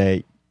mixer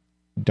someday,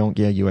 don't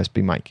get a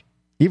USB mic.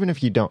 Even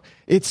if you don't,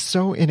 it's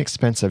so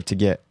inexpensive to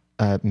get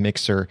a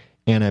mixer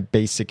and a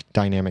basic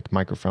dynamic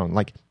microphone.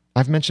 Like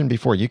I've mentioned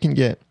before, you can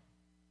get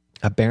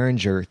a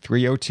Behringer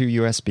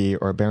 302 USB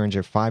or a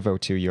Behringer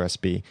 502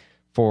 USB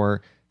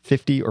for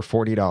 $50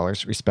 or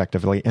 $40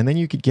 respectively. And then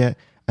you could get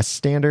a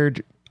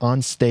standard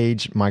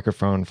on-stage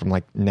microphone from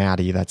like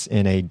Natty, that's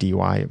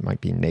N-A-D-Y, it might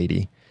be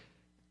Nady,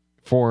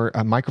 for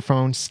a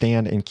microphone,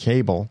 stand, and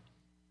cable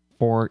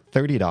for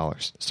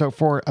 $30. So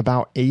for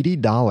about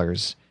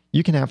 $80,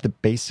 you can have the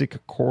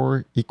basic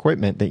core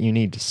equipment that you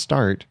need to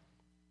start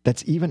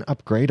that's even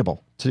upgradable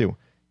too.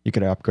 You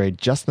could upgrade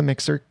just the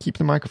mixer, keep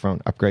the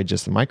microphone. Upgrade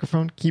just the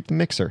microphone, keep the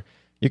mixer.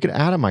 You could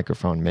add a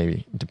microphone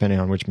maybe, depending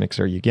on which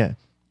mixer you get.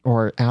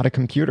 Or add a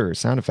computer, or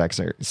sound effects,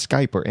 or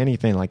Skype, or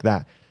anything like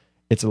that.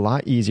 It's a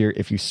lot easier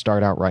if you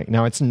start out right.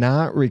 Now, it's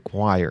not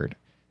required.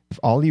 If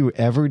all you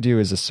ever do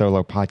is a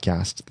solo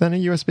podcast, then a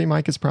USB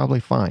mic is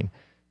probably fine.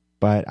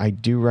 But I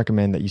do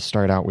recommend that you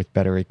start out with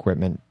better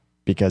equipment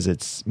because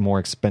it's more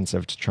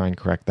expensive to try and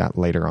correct that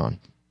later on.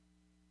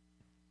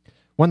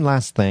 One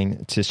last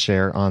thing to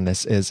share on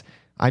this is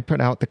I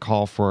put out the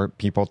call for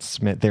people to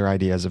submit their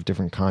ideas of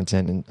different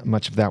content, and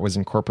much of that was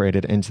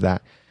incorporated into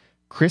that.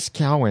 Chris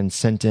Cowan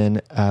sent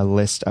in a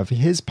list of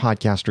his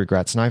podcast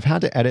regrets, and I've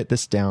had to edit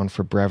this down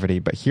for brevity,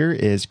 but here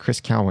is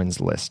Chris Cowan's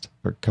list,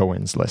 or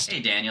Cowan's list.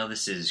 Hey Daniel,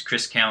 this is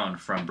Chris Cowan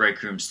from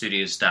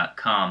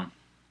BreakroomStudios.com.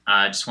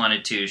 I just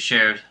wanted to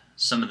share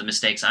some of the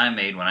mistakes I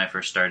made when I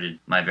first started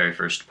my very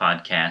first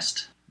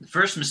podcast. The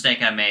first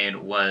mistake I made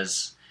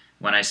was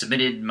when I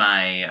submitted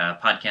my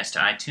podcast to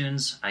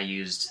iTunes, I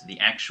used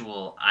the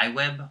actual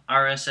iWeb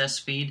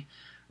RSS feed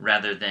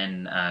rather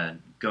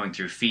than going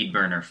through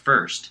Feedburner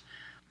first.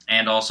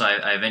 And also,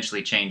 I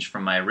eventually changed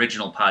from my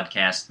original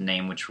podcast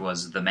name, which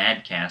was The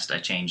Madcast, I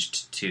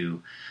changed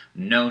to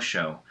No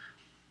Show.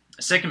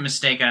 A second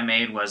mistake I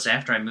made was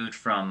after I moved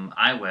from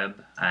iWeb,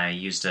 I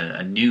used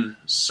a new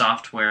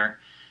software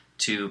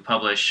to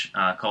publish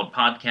called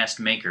Podcast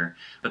Maker.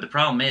 But the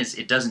problem is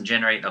it doesn't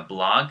generate a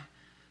blog.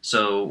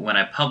 So when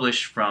I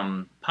publish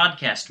from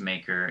Podcast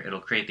Maker, it'll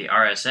create the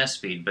RSS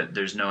feed, but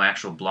there's no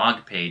actual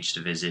blog page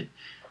to visit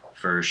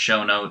for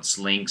show notes,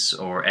 links,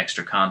 or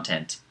extra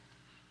content.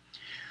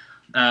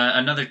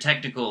 Another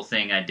technical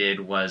thing I did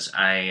was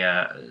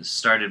I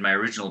started my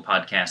original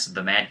podcast,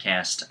 The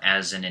Madcast,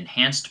 as an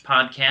enhanced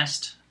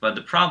podcast, but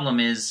the problem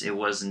is it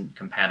wasn't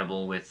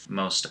compatible with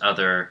most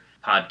other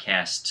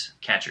podcast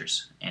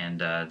catchers,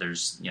 and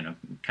there's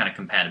kind of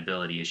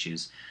compatibility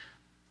issues.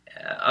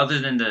 other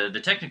than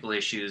the technical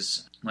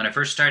issues, when I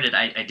first started,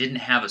 I didn't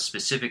have a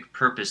specific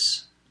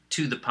purpose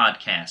to the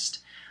podcast.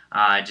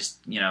 I just,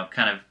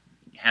 kind of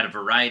had a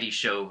variety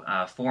show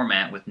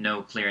format with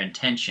no clear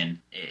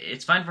intention.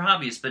 It's fine for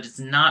hobbyists, but it's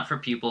not for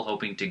people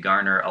hoping to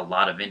garner a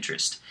lot of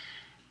interest.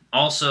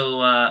 Also,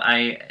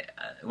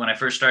 when I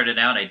first started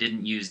out, I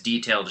didn't use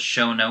detailed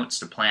show notes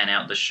to plan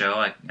out the show.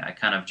 I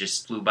kind of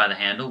just flew by the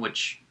handle,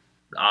 which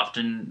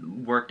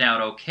often worked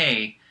out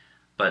okay,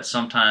 but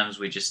sometimes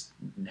we just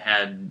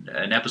had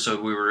an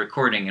episode we were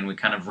recording and we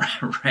kind of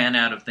ran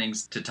out of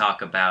things to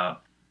talk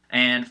about.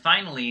 And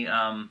finally,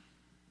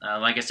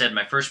 like I said,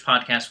 my first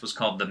podcast was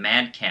called The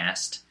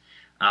Madcast.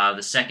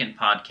 The second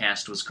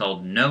podcast was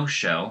called No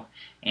Show.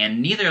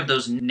 And neither of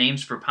those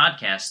names for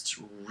podcasts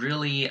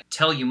really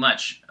tell you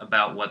much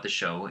about what the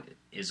show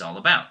is all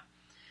about.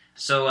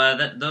 So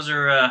those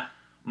are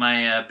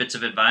my bits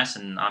of advice,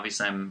 and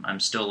obviously I'm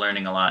still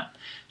learning a lot.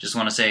 Just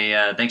want to say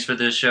thanks for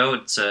the show.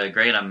 It's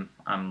great. I'm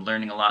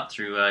learning a lot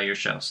through your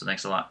show, so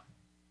thanks a lot.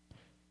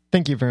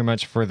 Thank you very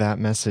much for that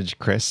message,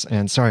 Chris.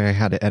 And sorry I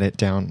had to edit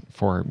down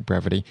for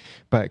brevity,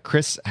 but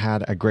Chris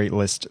had a great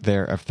list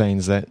there of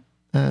things that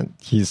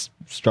he's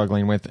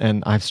struggling with,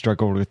 and I've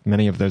struggled with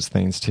many of those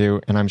things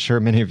too. And I'm sure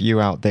many of you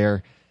out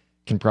there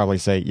can probably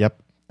say, yep,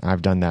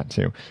 I've done that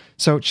too.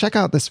 So check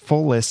out this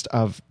full list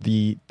of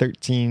the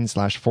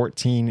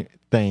 13/14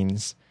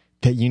 things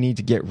that you need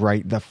to get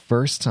right the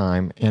first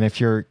time. And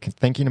if you're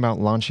thinking about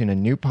launching a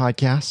new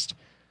podcast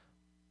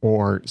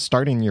or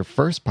starting your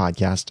first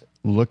podcast,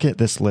 look at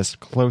this list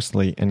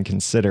closely and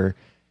consider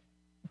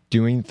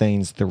doing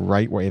things the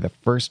right way the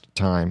first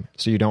time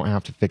so you don't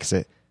have to fix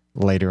it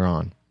later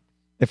on.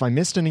 If I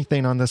missed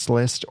anything on this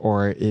list,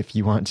 or if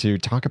you want to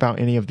talk about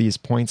any of these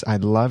points,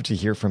 I'd love to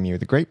hear from you.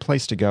 The great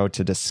place to go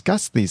to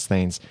discuss these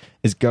things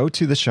is go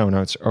to the show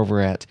notes over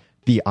at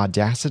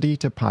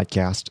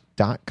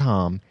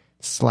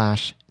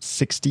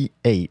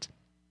theaudacitytopodcast.com/68.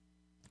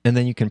 And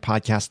then you can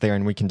podcast there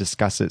and we can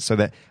discuss it so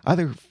that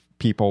other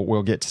people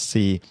will get to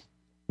see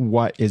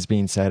what is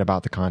being said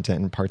about the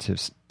content and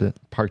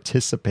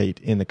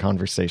participate in the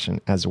conversation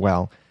as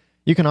well.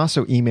 You can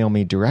also email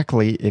me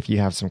directly if you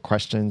have some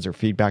questions or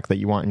feedback that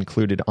you want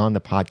included on the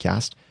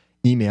podcast.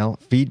 Email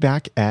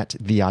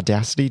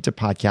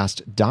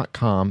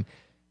feedback@theaudacitytopodcast.com,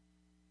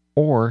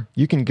 or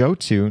you can go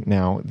to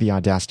now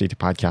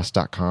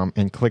theaudacitytopodcast.com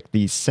and click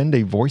the Send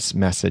a Voice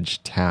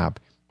Message tab.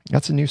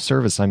 That's a new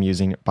service I'm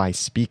using by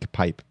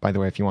SpeakPipe. By the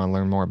way, if you want to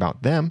learn more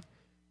about them,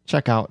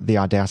 check out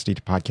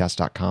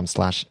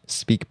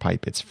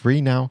theaudacitytopodcast.com/SpeakPipe. It's free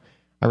now.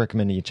 I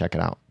recommend you check it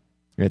out.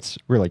 It's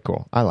really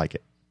cool. I like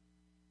it.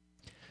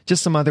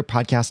 Just some other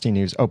podcasting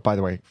news. Oh, by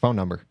the way, phone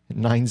number,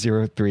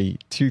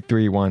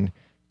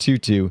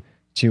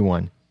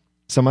 903-231-2221.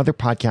 Some other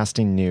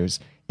podcasting news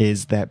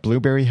is that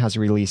Blueberry has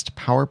released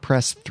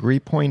PowerPress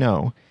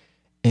 3.0,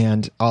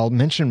 and I'll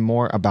mention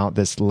more about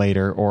this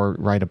later or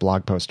write a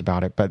blog post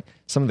about it, but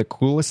some of the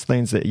coolest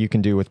things that you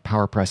can do with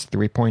PowerPress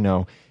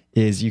 3.0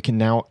 is you can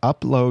now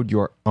upload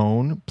your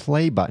own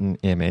play button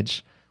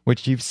image,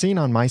 which you've seen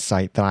on my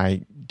site that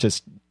I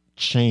just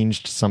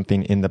changed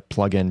something in the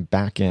plugin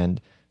backend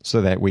so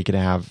that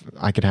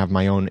I could have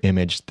my own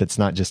image that's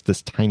not just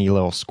this tiny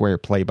little square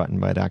play button,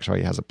 but it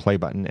actually has a play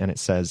button and it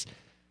says,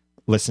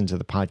 listen to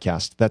the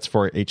podcast. That's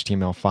for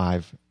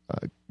HTML5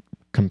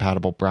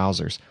 compatible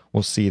browsers.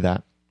 We'll see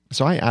that.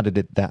 So I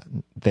added that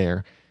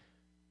there.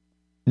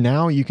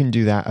 Now you can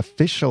do that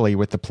officially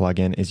with the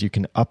plugin is you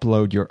can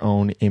upload your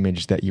own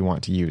image that you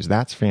want to use.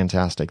 That's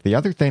fantastic. The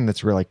other thing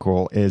that's really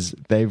cool is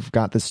they've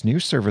got this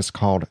new service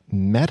called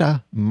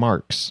Meta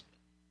Marks,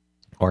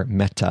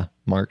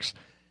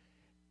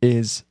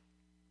 is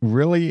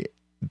really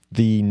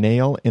the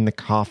nail in the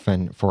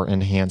coffin for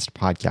enhanced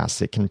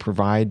podcasts. It can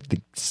provide the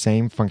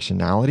same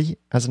functionality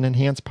as an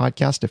enhanced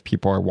podcast if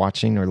people are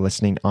watching or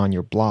listening on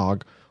your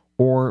blog,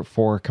 or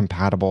for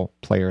compatible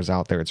players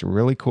out there. It's a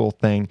really cool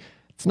thing.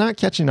 It's not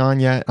catching on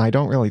yet. I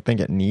don't really think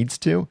it needs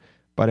to,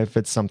 but if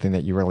it's something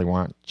that you really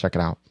want, check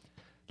it out.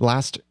 The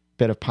last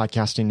bit of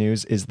podcasting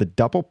news is the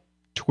Double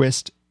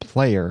Twist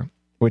Player,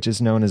 which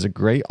is known as a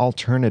great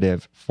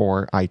alternative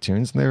for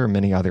iTunes. There are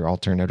many other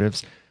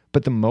alternatives,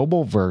 but the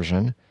mobile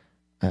version,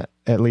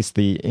 at least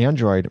the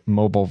Android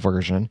mobile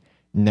version,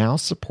 now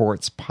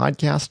supports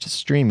podcast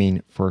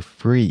streaming for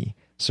free.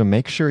 So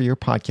make sure your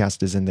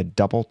podcast is in the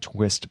Double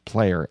Twist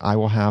Player. I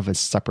will have a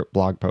separate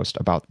blog post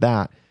about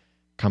that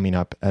coming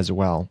up as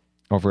well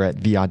over at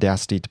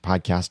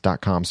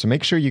theaudacitytopodcast.com. So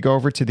make sure you go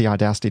over to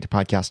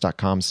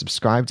theaudacitytopodcast.com,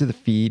 subscribe to the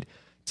feed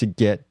to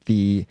get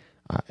the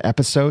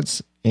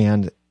episodes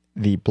and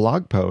the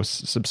blog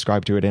posts,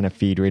 subscribe to it in a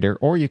feed reader,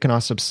 or you can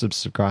also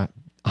subscribe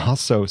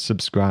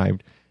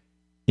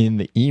in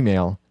the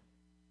email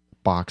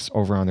box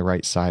over on the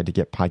right side to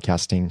get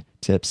podcasting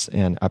tips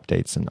and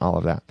updates and all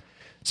of that.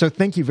 So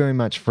thank you very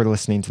much for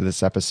listening to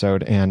this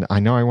episode. And I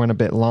know I went a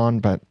bit long,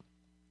 but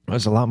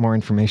there's a lot more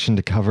information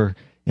to cover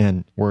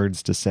and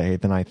words to say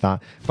than I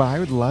thought. But I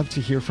would love to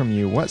hear from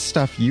you what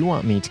stuff you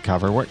want me to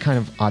cover, what kind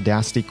of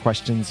Audacity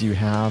questions you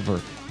have or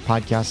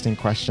podcasting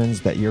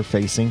questions that you're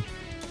facing.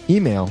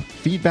 Email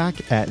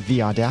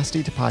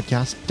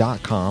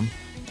feedback@theaudacitytopodcast.com,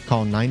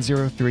 call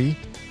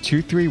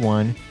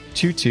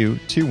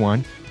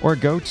 903-231-2221, or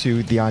go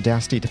to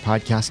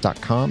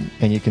theaudacitytopodcast.com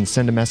and you can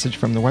send a message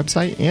from the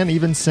website and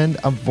even send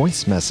a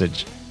voice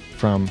message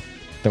from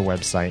the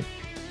website.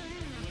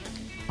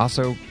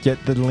 Also,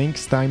 get the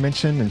links that I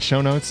mentioned and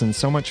show notes and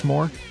so much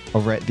more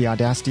over at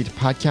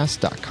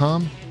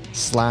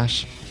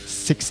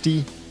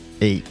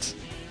theaudacitytopodcast.com/68.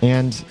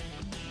 And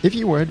if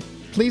you would,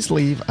 please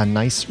leave a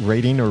nice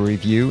rating or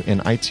review in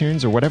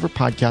iTunes or whatever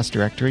podcast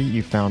directory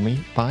you found me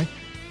by.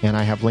 And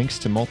I have links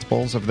to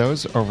multiples of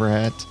those over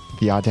at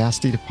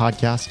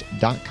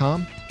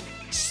theaudacitytopodcast.com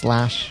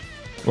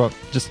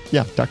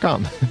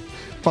 .com.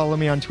 Follow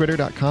me on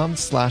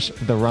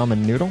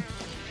twitter.com/theramennoodle.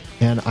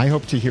 And I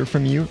hope to hear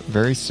from you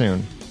very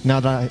soon. Now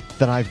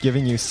that I've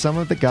given you some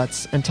of the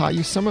guts and taught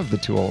you some of the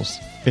tools,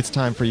 it's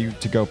time for you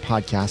to go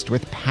podcast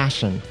with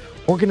passion,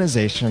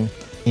 organization,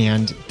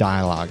 and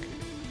dialogue.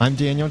 I'm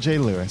Daniel J.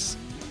 Lewis.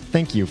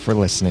 Thank you for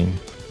listening.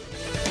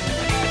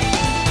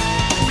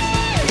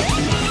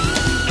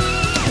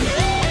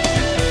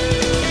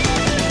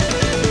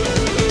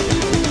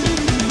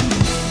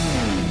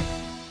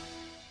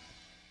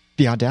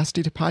 The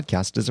Audacity to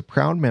Podcast is a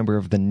proud member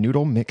of the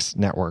Noodle Mix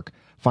Network.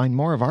 Find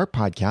more of our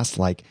podcasts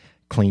like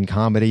Clean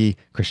Comedy,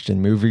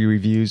 Christian Movie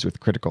Reviews with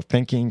Critical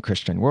Thinking,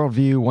 Christian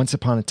Worldview, Once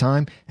Upon a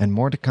Time, and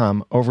more to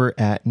come over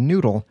at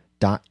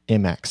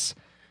noodle.mx.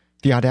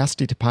 The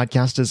Audacity to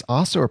Podcast is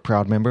also a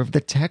proud member of the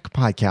Tech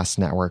Podcast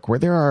Network, where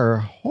there are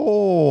a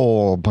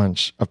whole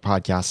bunch of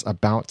podcasts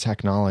about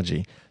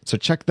technology. So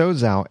check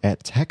those out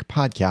at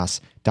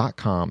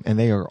techpodcasts.com, and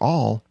they are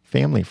all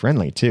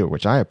family-friendly too,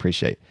 which I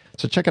appreciate.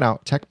 So check it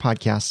out,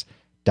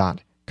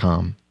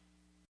 techpodcasts.com.